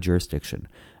varies by jurisdiction.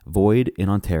 Void in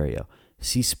Ontario.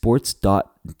 See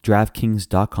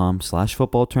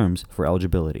sports.draftkings.com/football terms for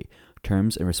eligibility,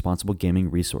 terms, and responsible gaming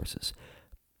resources.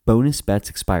 Bonus bets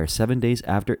expire 7 days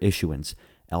after issuance.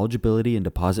 Eligibility and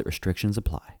deposit restrictions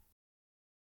apply.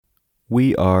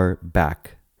 we are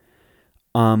back.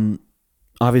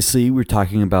 Obviously, we're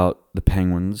talking about the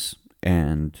Penguins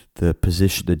and the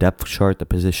position, the depth chart, the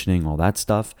positioning, all that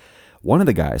stuff. One of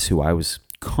the guys who I was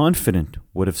confident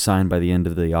would have signed by the end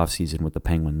of the offseason with the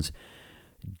Penguins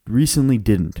recently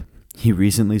didn't. He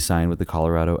recently signed with the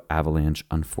Colorado Avalanche,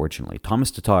 unfortunately. Thomas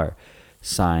Tatar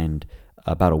signed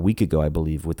about a week ago, I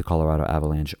believe, with the Colorado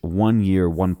Avalanche. 1 year,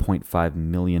 $1.5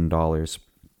 million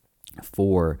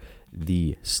for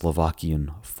the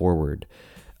Slovakian forward.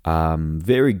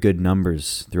 Very good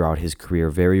numbers throughout his career.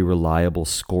 Very reliable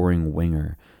scoring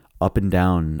winger. Up and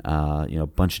down, a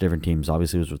bunch of different teams.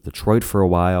 Obviously, was with Detroit for a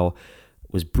while.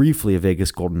 Was briefly a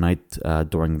Vegas Golden Knight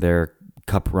during their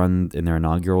cup run in their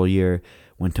inaugural year.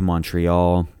 Went to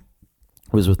Montreal.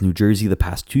 Was with New Jersey the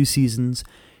past 2 seasons.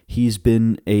 He's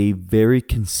been a very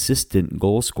consistent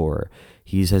goal scorer.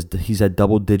 He's had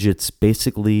double digits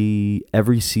basically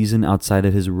every season outside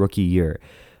of his rookie year,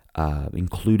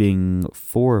 including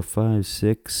 4, 5,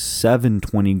 6, 7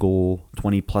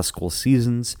 20-plus goal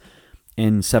seasons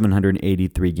in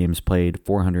 783 games played,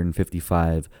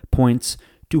 455 points,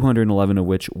 211 of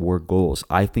which were goals.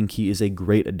 I think he is a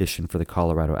great addition for the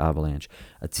Colorado Avalanche,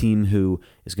 a team who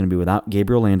is going to be without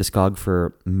Gabriel Landeskog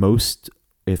for most,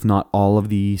 if not all, of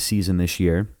the season this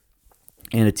year,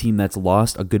 and a team that's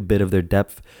lost a good bit of their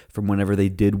depth from whenever they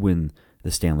did win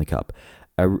the Stanley Cup.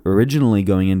 Originally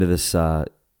going into this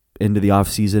into the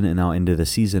offseason and now into the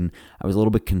season, I was a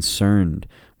little bit concerned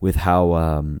with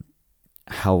how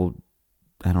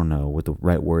I don't know what the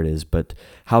right word is, but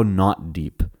how not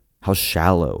deep, how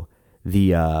shallow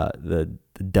the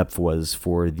depth was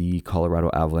for the Colorado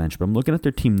Avalanche. But I'm looking at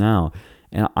their team now,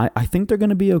 and I think they're going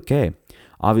to be okay.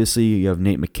 Obviously, you have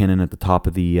Nate McKinnon at the top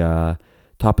of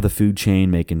the food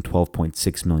chain, making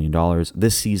 $12.6 million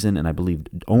this season, and I believe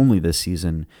only this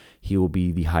season he will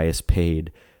be the highest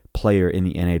paid player in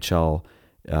the NHL,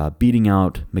 beating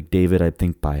out McDavid, I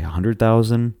think, by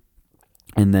 $100,000,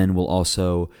 and then will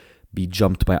also be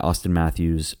jumped by Austin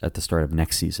Matthews at the start of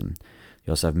next season.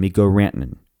 You also have Mikko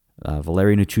Rantanen,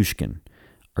 Valeri Nichushkin,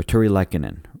 Arturi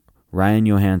Lehkonen, Ryan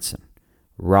Johansson,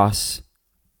 Ross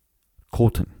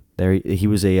Colton. There, he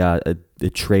was a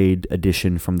trade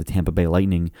addition from the Tampa Bay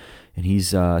Lightning, and he's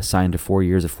signed to 4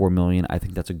 years at $4 million. I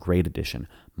think that's a great addition.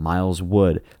 Miles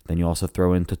Wood. Then you also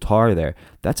throw in Tatar there.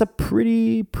 That's a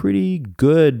pretty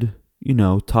good,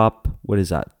 top. What is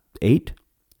that? 8?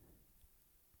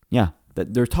 Yeah,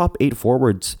 their top 8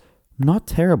 forwards, not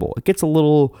terrible. It gets a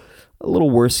little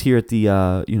worse here at the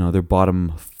their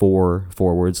bottom 4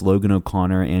 forwards: Logan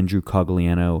O'Connor, Andrew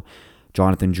Cogliano,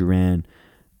 Jonathan Drouin,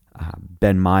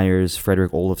 Ben Myers,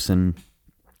 Frederick Olofsson.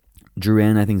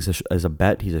 Drouin, I think, is a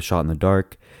bet. He's a shot in the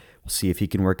dark. We'll see if he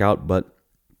can work out, but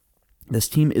this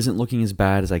team isn't looking as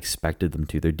bad as I expected them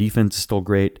to. Their defense is still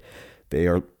great. They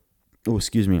are,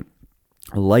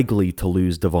 likely to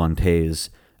lose Devon Toews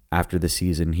after the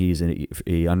season. He's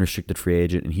a unrestricted free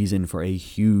agent, and he's in for a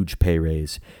huge pay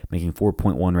raise, making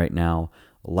 4.1 right now.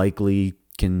 Likely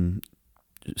can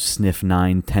sniff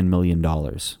 $9-10 million.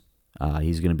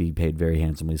 He's going to be paid very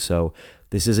handsomely. So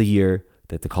this is a year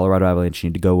that the Colorado Avalanche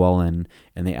need to go all in,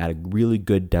 and they add a really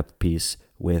good depth piece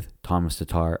with Thomas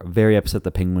Tatar. Very upset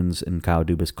the Penguins and Kyle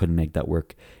Dubas couldn't make that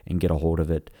work and get a hold of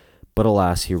it. But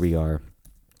alas, here we are.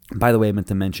 By the way, I meant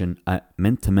to mention,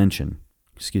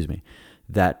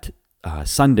 that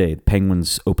Sunday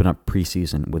Penguins open up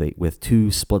preseason with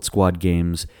 2 split squad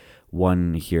games,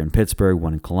 one here in Pittsburgh,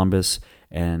 one in Columbus,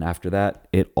 and after that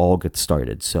it all gets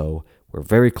started. So we're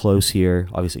very close here.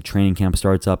 Obviously, training camp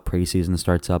starts up, preseason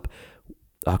starts up.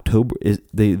 October is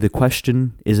the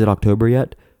question. Is it October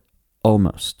yet?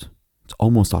 Almost. It's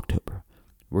almost October.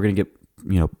 We're gonna get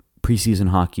preseason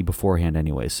hockey beforehand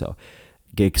anyway. So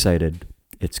get excited.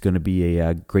 It's going to be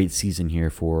a great season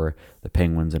here for the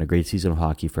Penguins and a great season of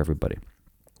hockey for everybody.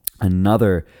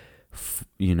 Another,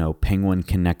 Penguin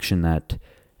connection that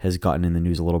has gotten in the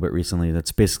news a little bit recently.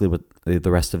 That's basically what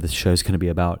the rest of the show is going to be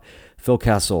about. Phil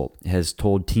Kessel has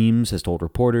told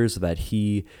reporters that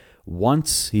he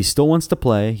still wants to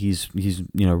play. He's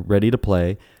ready to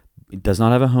play. He does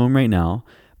not have a home right now,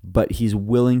 but he's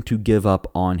willing to give up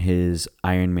on his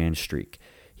Ironman streak.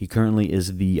 He currently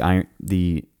is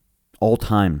the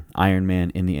all-time Ironman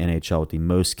in the NHL with the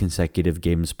most consecutive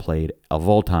games played of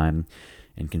all time.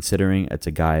 And considering it's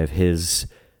a guy of his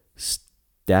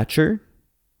stature,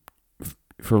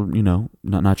 for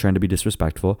not trying to be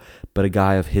disrespectful, but a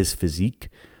guy of his physique,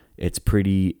 it's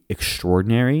pretty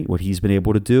extraordinary what he's been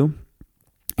able to do,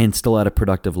 and still at a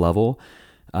productive level.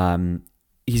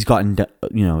 He's gotten,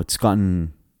 it's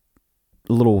gotten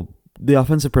a little. The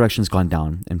offensive production's gone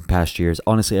down in past years.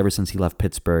 Honestly, ever since he left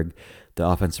Pittsburgh, the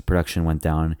offensive production went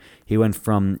down. He went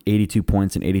from 82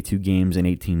 points in 82 games in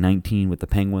 18-19 with the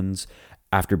Penguins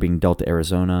after being dealt to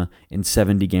Arizona. In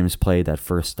 70 games played that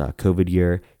first COVID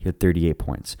year, he had 38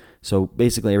 points. So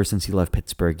basically, ever since he left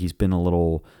Pittsburgh, he's been a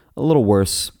little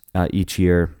worse each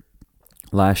year.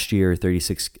 Last year,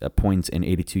 36 points in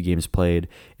 82 games played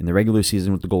in the regular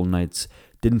season with the Golden Knights.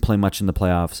 Didn't play much in the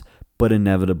playoffs, but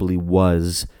inevitably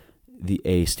was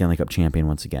a Stanley Cup champion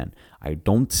once again. I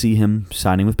don't see him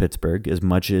signing with Pittsburgh as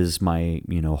much as my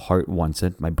heart wants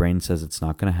it. My brain says it's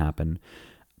not going to happen,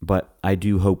 but I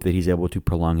do hope that he's able to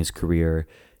prolong his career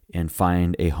and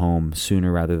find a home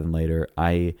sooner rather than later.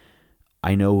 I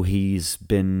know he's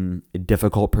been a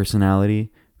difficult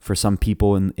personality for some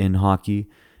people in hockey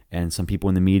and some people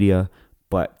in the media,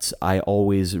 but I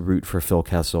always root for Phil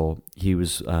Kessel. He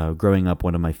was growing up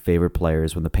one of my favorite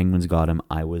players. When the Penguins got him,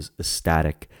 I was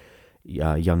ecstatic.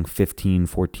 Young 15,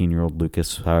 14-year-old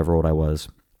Lucas, however old I was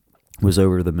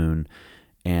over the moon,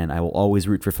 and I will always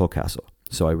root for Phil Kessel.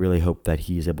 So I really hope that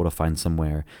he's able to find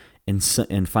somewhere and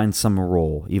find some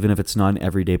role, even if it's not an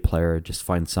everyday player, just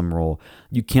find some role.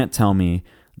 You can't tell me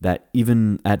that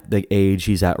even at the age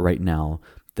he's at right now,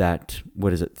 that,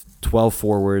 12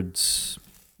 forwards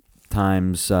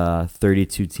times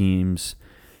 32 teams,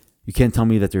 you can't tell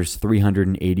me that there's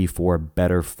 384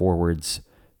 better forwards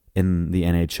in the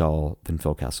NHL than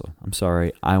Phil Kessel. I'm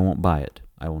sorry, I won't buy it.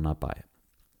 I will not buy it.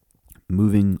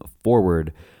 Moving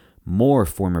forward, more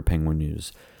former Penguin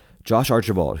news. Josh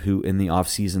Archibald, who in the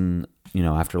offseason,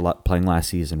 after playing last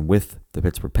season with the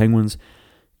Pittsburgh Penguins,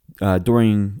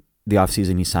 during the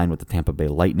offseason he signed with the Tampa Bay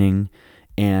Lightning.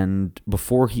 And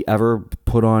before he ever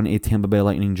put on a Tampa Bay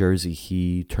Lightning jersey,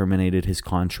 he terminated his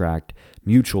contract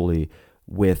mutually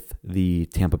with the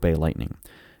Tampa Bay Lightning.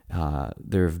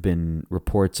 There have been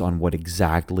reports on what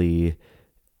exactly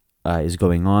is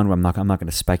going on. I'm not going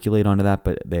to speculate onto that,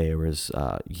 but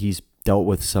he's dealt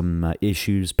with some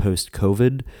issues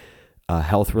post-COVID,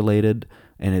 health related,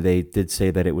 and they did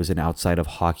say that it was an outside of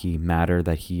hockey matter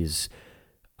that he's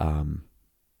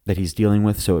dealing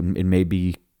with. So it may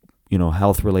be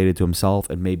health related to himself,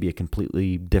 and maybe a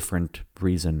completely different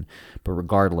reason. But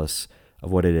regardless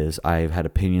of what it is, I've had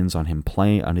opinions on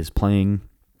his playing,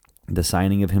 the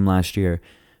signing of him last year,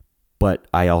 but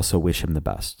I also wish him the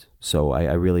best. So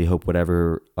I really hope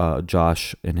whatever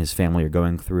Josh and his family are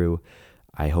going through,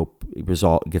 I hope it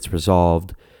gets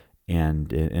resolved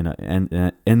and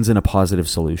ends in a positive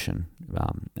solution.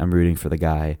 I'm rooting for the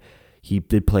guy. He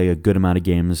did play a good amount of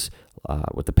games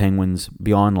with the Penguins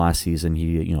beyond last season.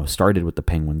 He started with the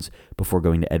Penguins before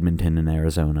going to Edmonton and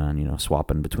Arizona and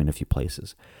swapping between a few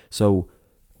places. So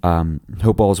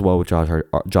hope all is well with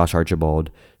Josh Archibald.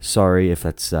 Sorry if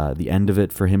that's the end of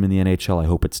it for him in the NHL. I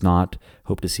hope it's not.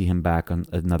 Hope to see him back on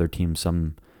another team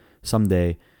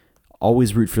someday.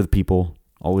 Always root for the people.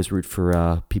 Always root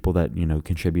for people that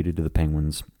contributed to the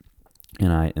Penguins,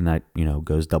 and that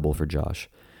goes double for Josh.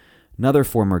 Another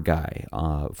former guy,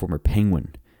 former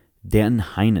Penguin, Danton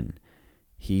Heinen.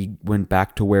 He went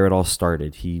back to where it all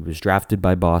started. He was drafted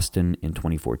by Boston in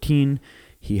 2014.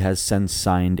 He has since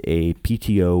signed a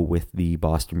PTO with the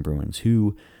Boston Bruins,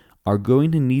 who are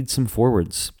going to need some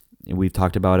forwards. We've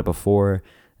talked about it before.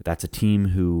 That's a team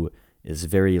who is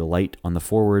very light on the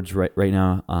forwards right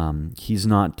now. He's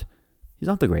not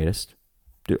the greatest.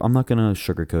 I'm not going to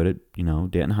sugarcoat it.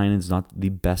 Danton Heinen's not the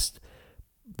best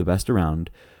around.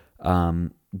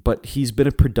 But he's been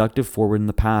a productive forward in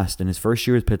the past. In his first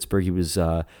year with Pittsburgh, he was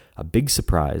a big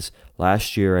surprise.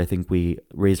 Last year, I think we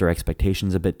raised our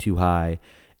expectations a bit too high,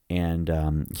 and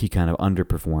he kind of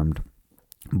underperformed.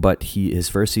 But his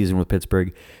first season with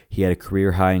Pittsburgh, he had a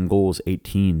career high in goals,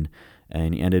 18,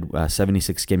 and he ended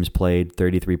 76 games played,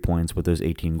 33 points with those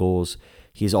 18 goals.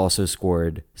 He's also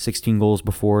scored 16 goals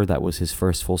before. That was his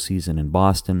first full season in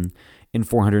Boston. In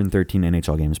 413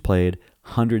 NHL games played,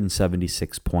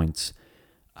 176 points.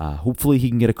 Hopefully he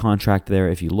can get a contract there.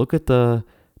 If you look at the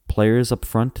players up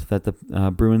front that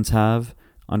the Bruins have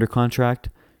under contract,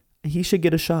 he should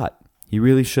get a shot. He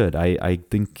really should. I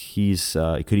think he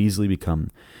could easily become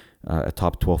a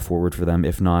top 12 forward for them,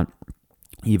 if not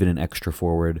even an extra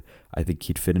forward. I think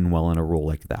he'd fit in well in a role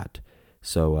like that.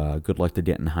 So good luck to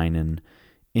Danton Heinen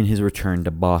in his return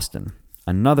to Boston.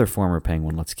 Another former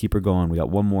Penguin. Let's keep her going. We got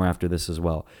one more after this as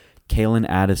well. Calen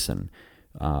Addison.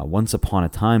 Once upon a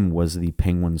time was the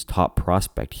Penguins' top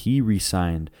prospect. He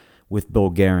re-signed with Bill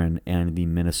Guerin and the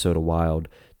Minnesota Wild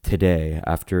today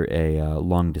after a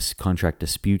long contract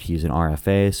dispute. He's an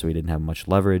RFA, so he didn't have much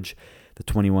leverage. The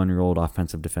 21-year-old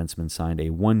offensive defenseman signed a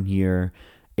 1-year,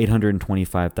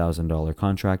 $825,000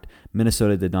 contract.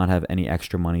 Minnesota did not have any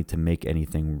extra money to make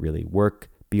anything really work,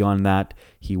 Beyond that,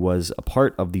 he was a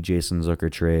part of the Jason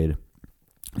Zucker trade.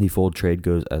 The full trade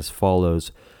goes as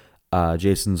follows.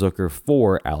 Jason Zucker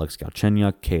for Alex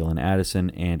Galchenyuk, Kalen Addison,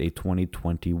 and a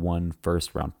 2021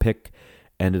 first-round pick.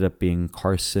 Ended up being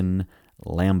Carson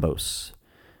Lambos.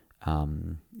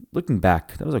 Looking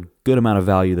back, that was a good amount of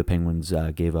value the Penguins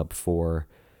gave up for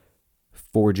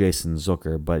Jason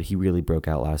Zucker, but he really broke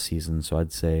out last season, so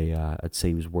I'd say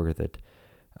he was worth it.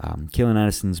 Kalen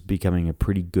Addison's becoming a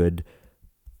pretty good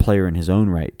player in his own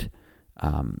right.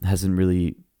 Hasn't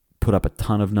really put up a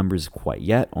ton of numbers quite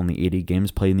yet. Only 80 games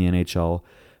played in the NHL,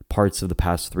 parts of the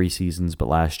past 3 seasons, but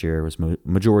last year was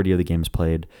majority of the games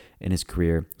played in his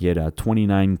career. He had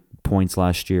 29 points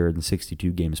last year in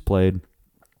 62 games played.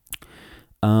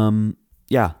 I'm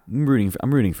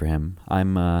rooting for him.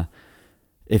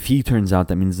 If he turns out,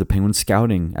 that means the Penguins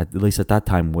scouting, at least at that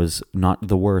time, was not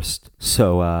the worst.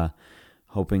 So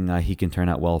hoping he can turn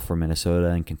out well for Minnesota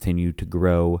and continue to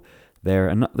grow there.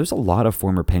 And there's a lot of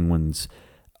former Penguins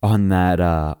on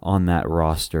that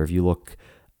roster. If you look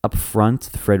up front,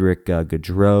 Frederick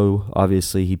Gaudreau,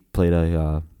 obviously he played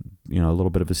a little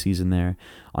bit of a season there.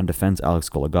 On defense, Alex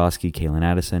Goligoski, Kalen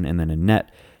Addison, and then in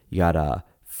net, you got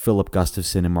Philip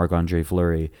Gustafsson and Marc-Andre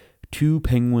Fleury, 2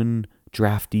 Penguin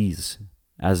draftees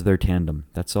as their tandem.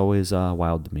 That's always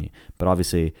wild to me. But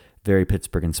obviously, very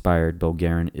Pittsburgh-inspired. Bill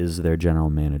Guerin is their general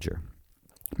manager.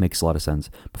 Makes a lot of sense.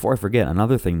 Before I forget,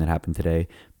 another thing that happened today,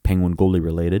 Penguin goalie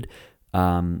related,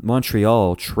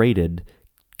 Montreal traded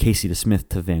Casey DeSmith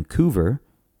to Vancouver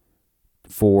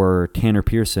for Tanner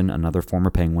Pearson, another former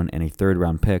Penguin, and a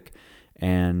 3rd-round pick.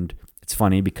 And it's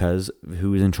funny because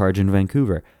who is in charge in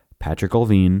Vancouver? Patrick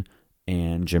Allvin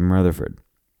and Jim Rutherford.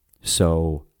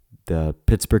 So the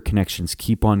Pittsburgh connections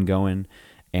keep on going,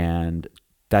 and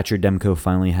Thatcher Demko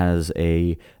finally has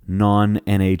a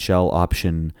non-NHL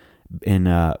option in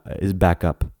his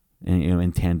backup.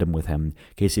 In tandem with him.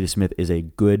 Casey DeSmith is a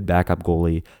good backup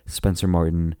goalie. Spencer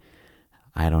Martin,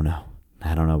 I don't know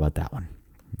about that one.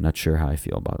 Not sure how I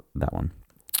feel about that one.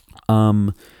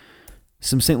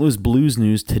 Some St. Louis Blues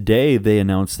news. Today they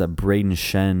announced that Braden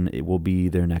Shen will be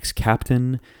their next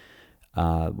captain,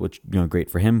 which, great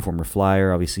for him, former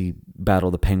Flyer. Obviously battle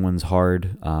the Penguins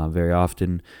hard very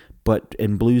often. But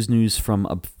in Blues news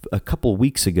from a couple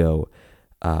weeks ago,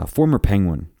 former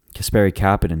Penguin Kasperi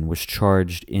Kapanen was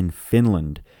charged in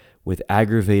Finland with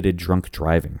aggravated drunk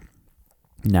driving.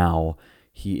 Now,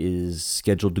 he is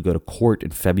scheduled to go to court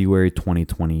in February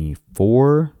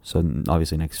 2024, so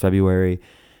obviously next February.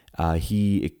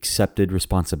 He accepted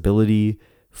responsibility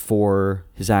for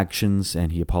his actions,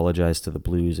 and he apologized to the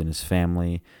Blues and his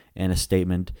family in a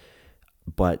statement.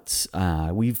 But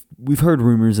we've heard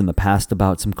rumors in the past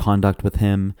about some conduct with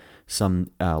him,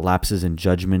 some lapses in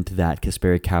judgment that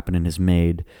Kasperi Kapanen has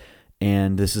made,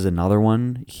 and this is another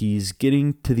one. He's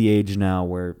getting to the age now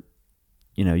where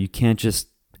you can't just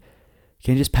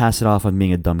pass it off on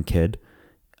being a dumb kid.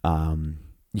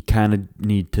 You kind of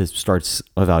need to start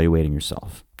evaluating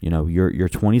yourself. You're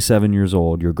 27 years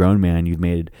old. You're a grown man. You've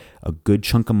made a good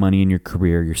chunk of money in your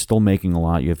career. You're still making a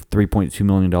lot. You have $3.2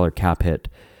 million cap hit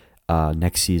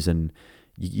next season.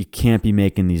 You can't be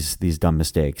making these dumb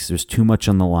mistakes. There's too much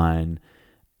on the line,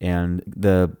 and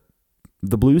the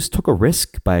Blues took a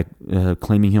risk by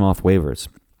claiming him off waivers.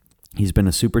 He's been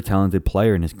a super talented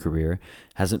player in his career,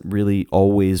 hasn't really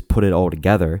always put it all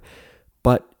together,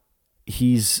 but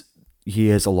he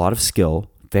has a lot of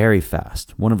skill, very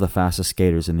fast, one of the fastest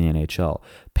skaters in the NHL.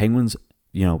 Penguins,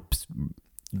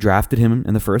 drafted him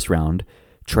in the first round,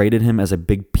 traded him as a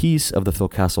big piece of the Phil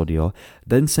Kessel deal,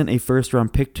 then sent a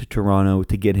first-round pick to Toronto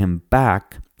to get him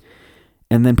back,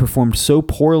 and then performed so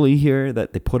poorly here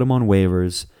that they put him on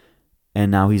waivers,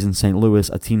 and now he's in St. Louis,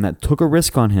 a team that took a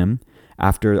risk on him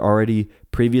after already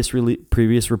previous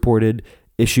reported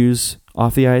issues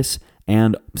off the ice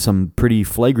and some pretty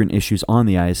flagrant issues on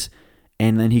the ice,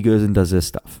 and then he goes and does this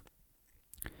stuff.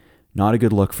 Not a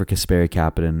good look for Kasperi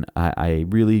Kapanen. I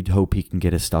really hope he can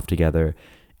get his stuff together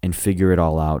and figure it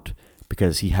all out,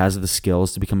 because he has the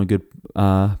skills to become a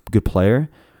good player.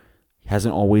 He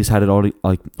hasn't always had it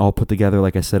all put together,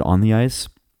 like I said, on the ice,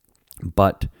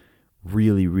 but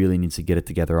really, really needs to get it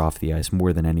together off the ice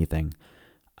more than anything.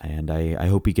 And I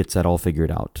hope he gets that all figured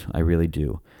out. I really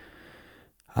do.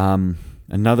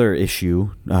 Another issue,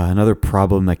 another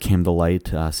problem that came to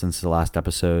light since the last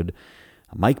episode,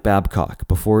 Mike Babcock,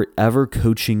 before ever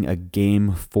coaching a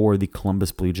game for the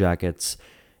Columbus Blue Jackets,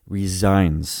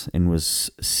 resigns and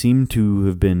seemed to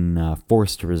have been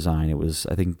forced to resign. It was,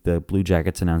 I think the Blue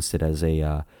Jackets announced it as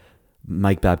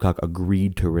Mike Babcock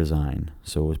agreed to resign.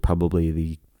 So it was probably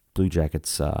the Blue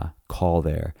Jackets' call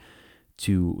there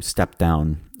to step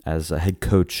down as a head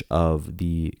coach of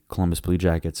the Columbus Blue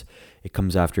Jackets. It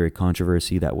comes after a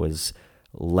controversy that was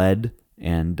led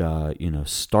and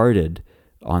started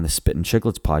on the Spit and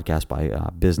Chicklets podcast by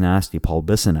Biz Nasty, Paul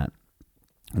Bissonnette,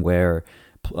 where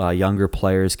younger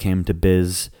players came to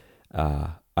Biz.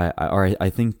 I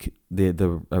think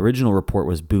the original report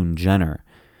was Boone Jenner.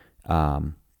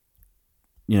 Mike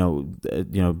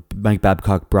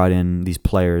Babcock brought in these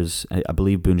players. I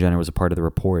believe Boone Jenner was a part of the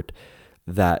report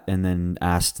and then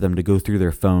asked them to go through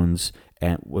their phones,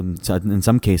 and in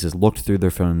some cases looked through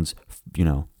their phones,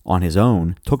 on his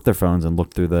own, took their phones and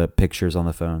looked through the pictures on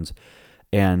the phones,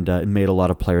 and it made a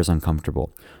lot of players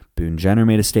uncomfortable. Boone Jenner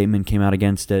made a statement, came out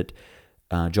against it.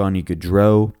 Johnny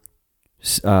Gaudreau,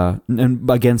 and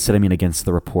against it, I mean against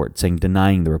the report,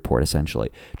 denying the report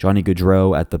essentially. Johnny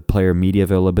Gaudreau at the player media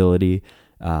availability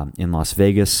in Las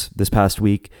Vegas this past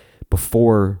week,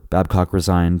 before Babcock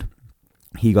resigned,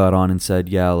 he got on and said,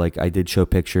 yeah, like I did show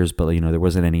pictures, but there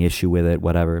wasn't any issue with it,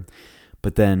 whatever.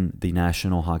 But then the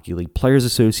National Hockey League Players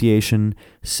Association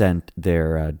sent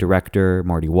their director,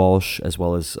 Marty Walsh, as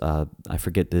well as, I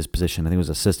forget his position, I think it was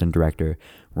assistant director,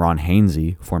 Ron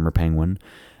Hainsey, former Penguin,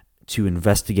 to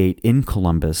investigate in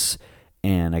Columbus.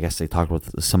 And I guess they talked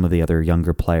with some of the other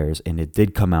younger players, and it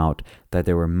did come out that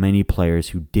there were many players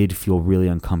who did feel really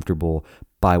uncomfortable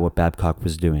by what Babcock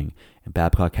was doing. And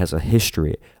Babcock has a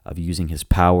history of using his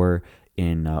power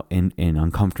in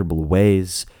uncomfortable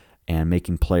ways and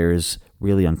making players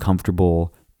really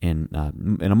uncomfortable in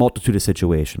a multitude of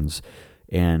situations,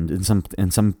 and in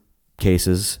some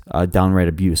cases, downright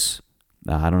abuse.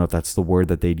 I don't know if that's the word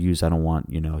that they'd use. I don't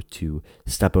want to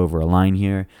step over a line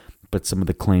here, but some of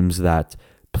the claims that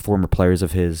former players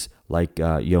of his, like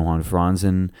Johan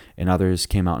Franzen and others,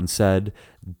 came out and said,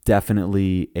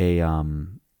 definitely a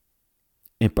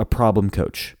problem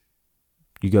coach.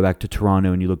 You go back to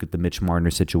Toronto and you look at the Mitch Marner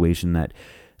situation that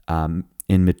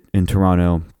in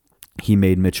Toronto, he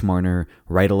made Mitch Marner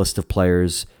write a list of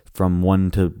players from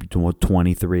 1 to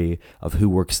 23 of who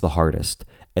works the hardest.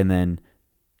 And then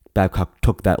Babcock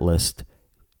took that list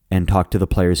and talked to the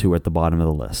players who were at the bottom of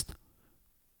the list.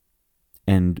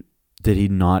 And did he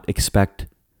not expect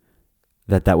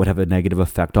that would have a negative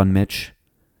effect on Mitch?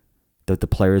 That the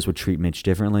players would treat Mitch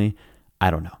differently? I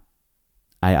don't know.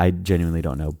 I genuinely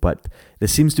don't know. But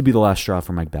this seems to be the last straw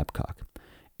for Mike Babcock.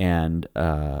 And,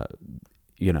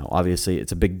 obviously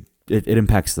it's it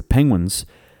impacts the Penguins,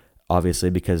 obviously,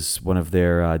 because one of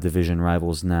their division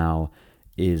rivals now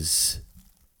is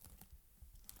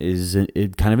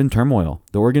kind of in turmoil.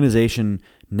 The organization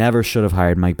never should have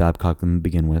hired Mike Babcock to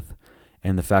begin with.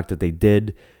 And the fact that they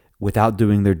did, without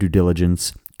doing their due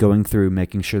diligence, going through,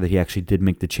 making sure that he actually did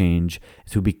make the change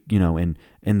to be,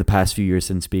 in the past few years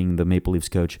since being the Maple Leafs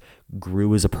coach,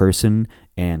 grew as a person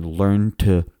and learned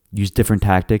to use different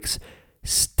tactics.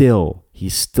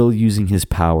 He's still using his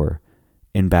power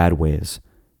in bad ways,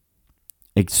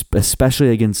 especially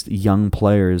against young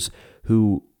players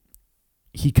who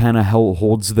he kind of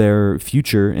holds their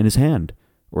future in his hand,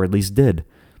 or at least did.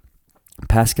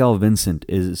 Pascal Vincent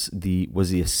was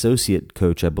the associate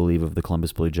coach, I believe, of the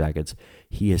Columbus Blue Jackets.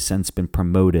 He has since been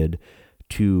promoted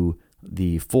to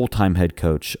the full-time head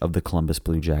coach of the Columbus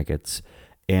Blue Jackets,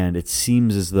 and it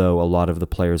seems as though a lot of the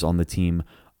players on the team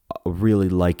really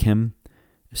like him.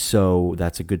 So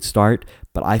that's a good start,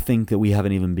 but I think that we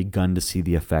haven't even begun to see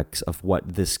the effects of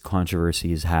what this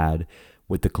controversy has had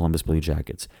with the Columbus Blue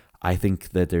Jackets. I think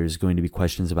that there's going to be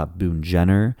questions about Boone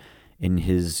Jenner in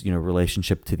his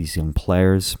relationship to these young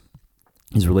players,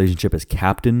 his relationship as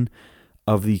captain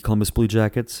of the Columbus Blue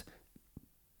Jackets.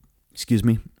 Excuse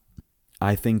me.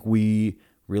 I think we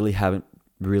really haven't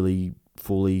really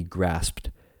fully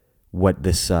grasped what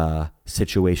this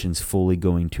situation's fully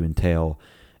going to entail.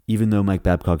 Even though Mike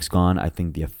Babcock's gone, I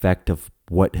think the effect of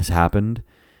what has happened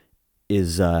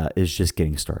is just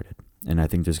getting started. And I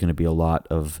think there's going to be a lot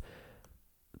of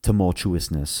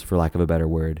tumultuousness, for lack of a better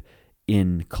word,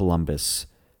 in Columbus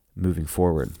moving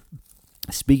forward.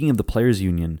 Speaking of the Players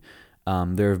Union,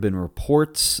 there have been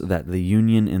reports that the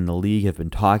union and the league have been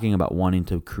talking about wanting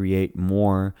to create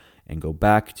more and go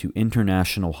back to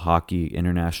international hockey,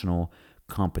 international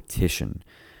competition.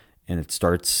 And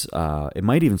it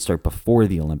might even start before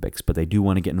the Olympics, but they do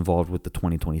want to get involved with the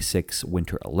 2026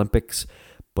 Winter Olympics.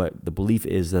 But the belief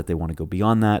is that they want to go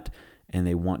beyond that, and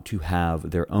they want to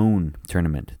have their own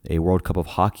tournament, a World Cup of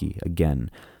Hockey again.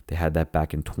 They had that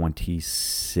back in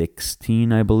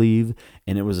 2016, I believe,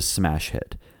 and it was a smash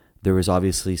hit. There was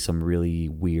obviously some really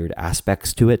weird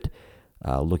aspects to it.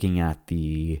 Looking at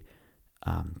the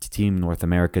Team North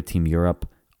America, Team Europe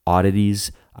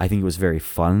oddities, I think it was very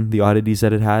fun, the oddities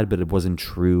that it had, but it wasn't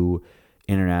true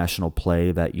international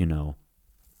play that,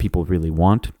 people really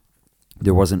want.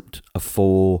 There wasn't a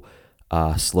full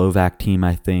Slovak team,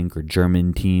 I think, or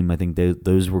German team. I think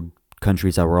those were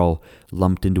countries that were all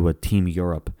lumped into a Team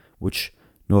Europe, which,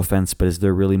 no offense, but is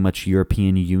there really much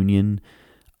European Union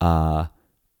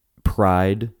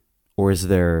pride, or is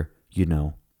there,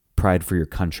 pride for your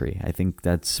country? I think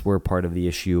that's where part of the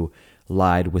issue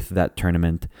lied with that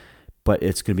tournament, but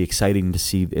it's going to be exciting to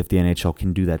see if the NHL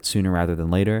can do that sooner rather than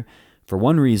later. For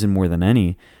one reason more than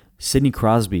any, Sidney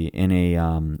Crosby, in a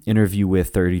interview with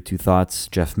 32 Thoughts,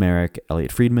 Jeff Merrick,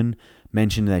 Elliot Friedman,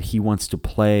 mentioned that he wants to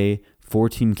play for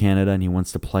Team Canada and he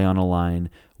wants to play on a line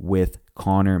with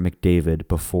Connor McDavid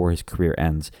before his career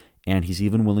ends. And he's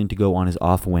even willing to go on his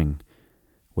off wing,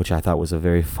 which I thought was a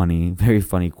very funny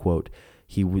quote.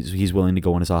 He's willing to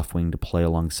go on his off wing to play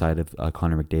alongside of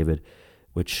Connor McDavid,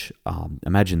 which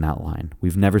imagine that line.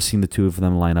 We've never seen the two of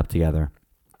them line up together.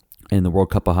 In the World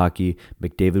Cup of Hockey,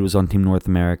 McDavid was on Team North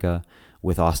America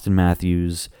with Austin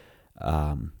Matthews.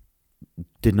 Have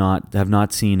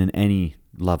not seen in any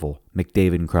level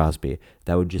McDavid and Crosby.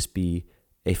 That would just be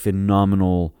a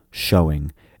phenomenal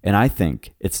showing. And I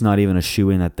think it's not even a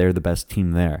shoo-in that they're the best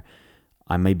team there.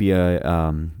 I may be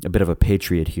a bit of a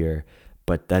patriot here,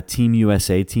 but that Team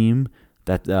USA team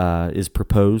that is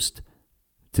proposed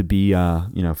to be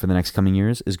for the next coming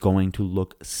years is going to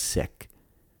look sick.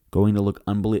 Going to look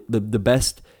unbelievable. The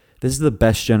best. This is the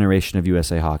best generation of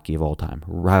USA hockey of all time,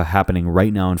 happening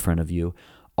right now in front of you.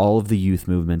 All of the youth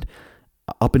movement,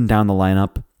 up and down the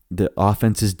lineup. The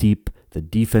offense is deep. The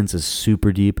defense is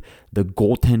super deep. The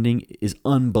goaltending is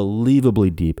unbelievably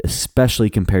deep, especially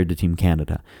compared to Team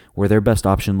Canada, where their best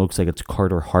option looks like it's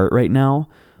Carter Hart right now.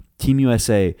 Team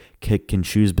USA can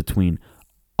choose between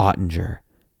Ottinger.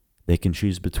 They can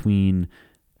choose between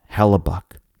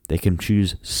Hellebuck. They can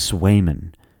choose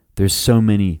Swayman. There's so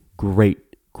many great,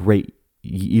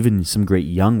 even some great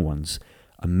young ones,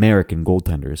 American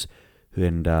goaltenders.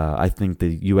 And I think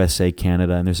the USA,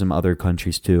 Canada, and there's some other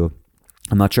countries too.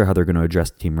 I'm not sure how they're going to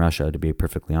address Team Russia, to be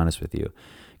perfectly honest with you,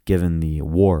 given the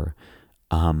war.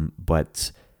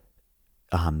 But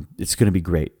it's going to be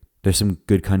great. There's some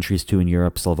good countries too in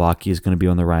Europe. Slovakia is going to be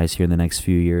on the rise here in the next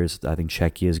few years. I think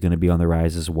Czechia is going to be on the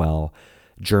rise as well.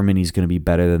 Germany is going to be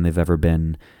better than they've ever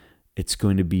been. It's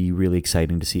going to be really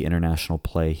exciting to see international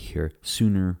play here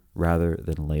sooner rather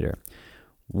than later.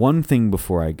 One thing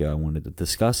before I go, I wanted to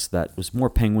discuss that was more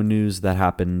Penguin news that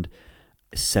happened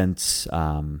since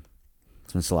the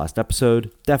last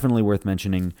episode. Definitely worth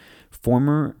mentioning.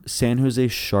 Former San Jose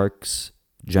Sharks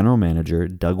general manager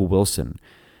Doug Wilson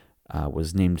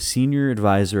was named Senior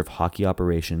Advisor of Hockey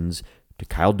Operations to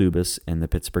Kyle Dubas and the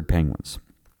Pittsburgh Penguins.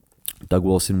 Doug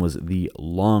Wilson was the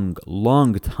long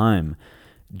time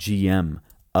GM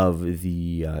of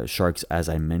the Sharks, as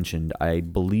I mentioned. I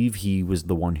believe he was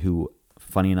the one who,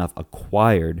 funny enough,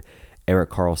 acquired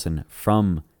Erik Karlsson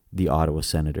from the Ottawa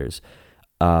Senators.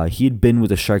 He had been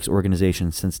with the Sharks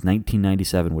organization since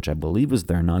 1997, which I believe was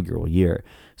their inaugural year.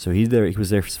 So he was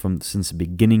there since the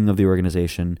beginning of the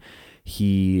organization.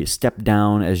 He stepped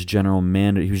down as general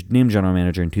manager. He was named general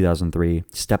manager in 2003.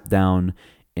 Stepped down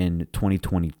in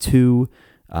 2022.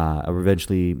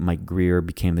 Eventually, Mike Greer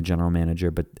became the general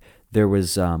manager, but there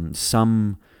was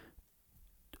some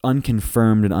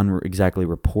unconfirmed and exactly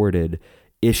reported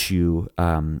issue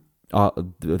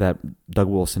that Doug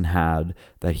Wilson had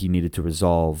that he needed to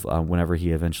resolve whenever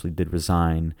he eventually did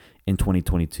resign in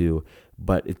 2022.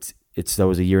 But that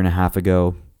was a year and a half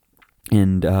ago,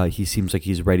 and he seems like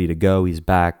he's ready to go. He's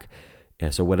back.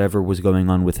 Yeah, so whatever was going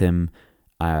on with him,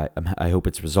 I hope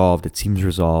it's resolved. It seems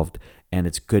resolved, and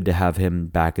it's good to have him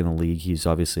back in the league. He's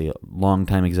obviously a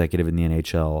longtime executive in the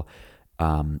NHL,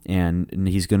 and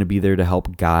he's going to be there to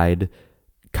help guide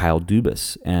Kyle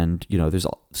Dubas. And, there's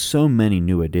so many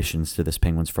new additions to this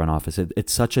Penguins front office.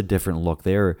 It's such a different look.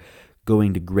 They're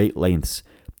going to great lengths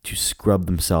to scrub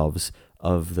themselves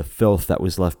of the filth that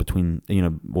was left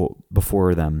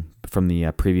before them from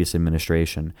the previous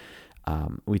administration.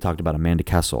 We talked about Amanda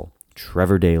Kessel,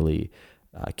 Trevor Daley,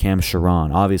 Cam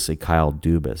Charron, obviously Kyle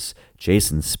Dubas,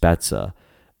 Jason Spezza,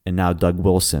 and now Doug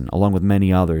Wilson, along with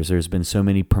many others. There's been so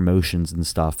many promotions and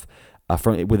stuff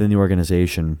from within the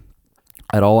organization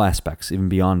at all aspects, even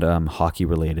beyond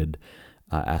hockey-related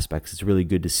aspects. It's really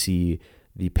good to see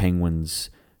the Penguins,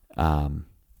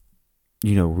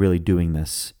 really doing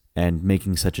this and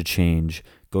making such a change,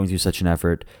 going through such an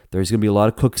effort. There's going to be a lot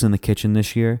of cooks in the kitchen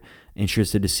this year.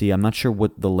 Interested to see. I'm not sure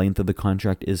what the length of the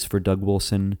contract is for Doug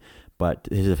Wilson, but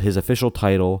his official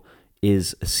title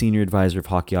is a Senior Advisor of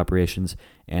Hockey Operations.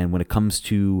 And when it comes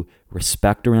to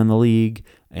respect around the league,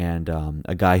 and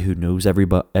a guy who knows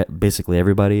basically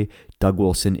everybody. Doug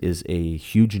Wilson is a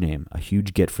huge name, a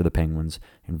huge get for the Penguins,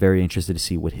 and very interested to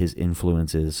see what his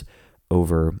influence is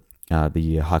over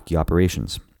the hockey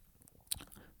operations.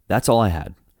 That's all I had.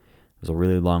 It was a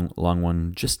really long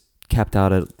one, just capped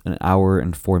out at an hour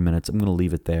and 4 minutes. I'm going to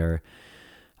leave it there.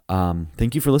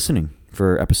 Thank you for listening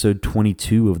for episode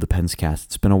 22 of the Penscast.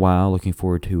 It's been a while. Looking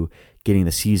forward to getting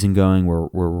the season going. We're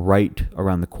right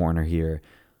around the corner here.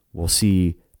 We'll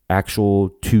see actual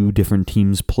two different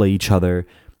teams play each other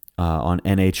on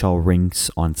NHL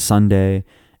rinks on Sunday,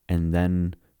 and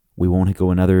then we won't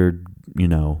go another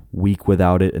week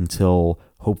without it until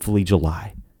hopefully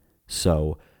July.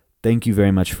 So thank you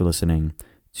very much for listening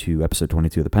to episode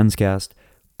 22 of the Penscast.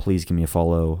 Please give me a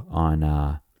follow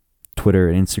on Twitter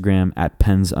and Instagram at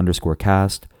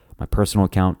Pens_cast. My personal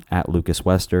account at Lucas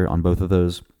Wester on both of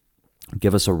those.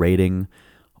 Give us a rating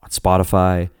on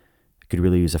Spotify. I could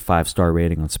really use a 5-star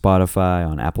rating on Spotify,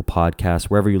 on Apple Podcasts,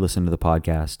 wherever you listen to the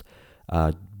podcast.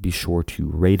 Be sure to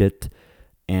rate it.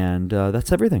 And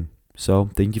that's everything. So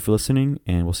thank you for listening,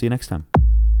 and we'll see you next time.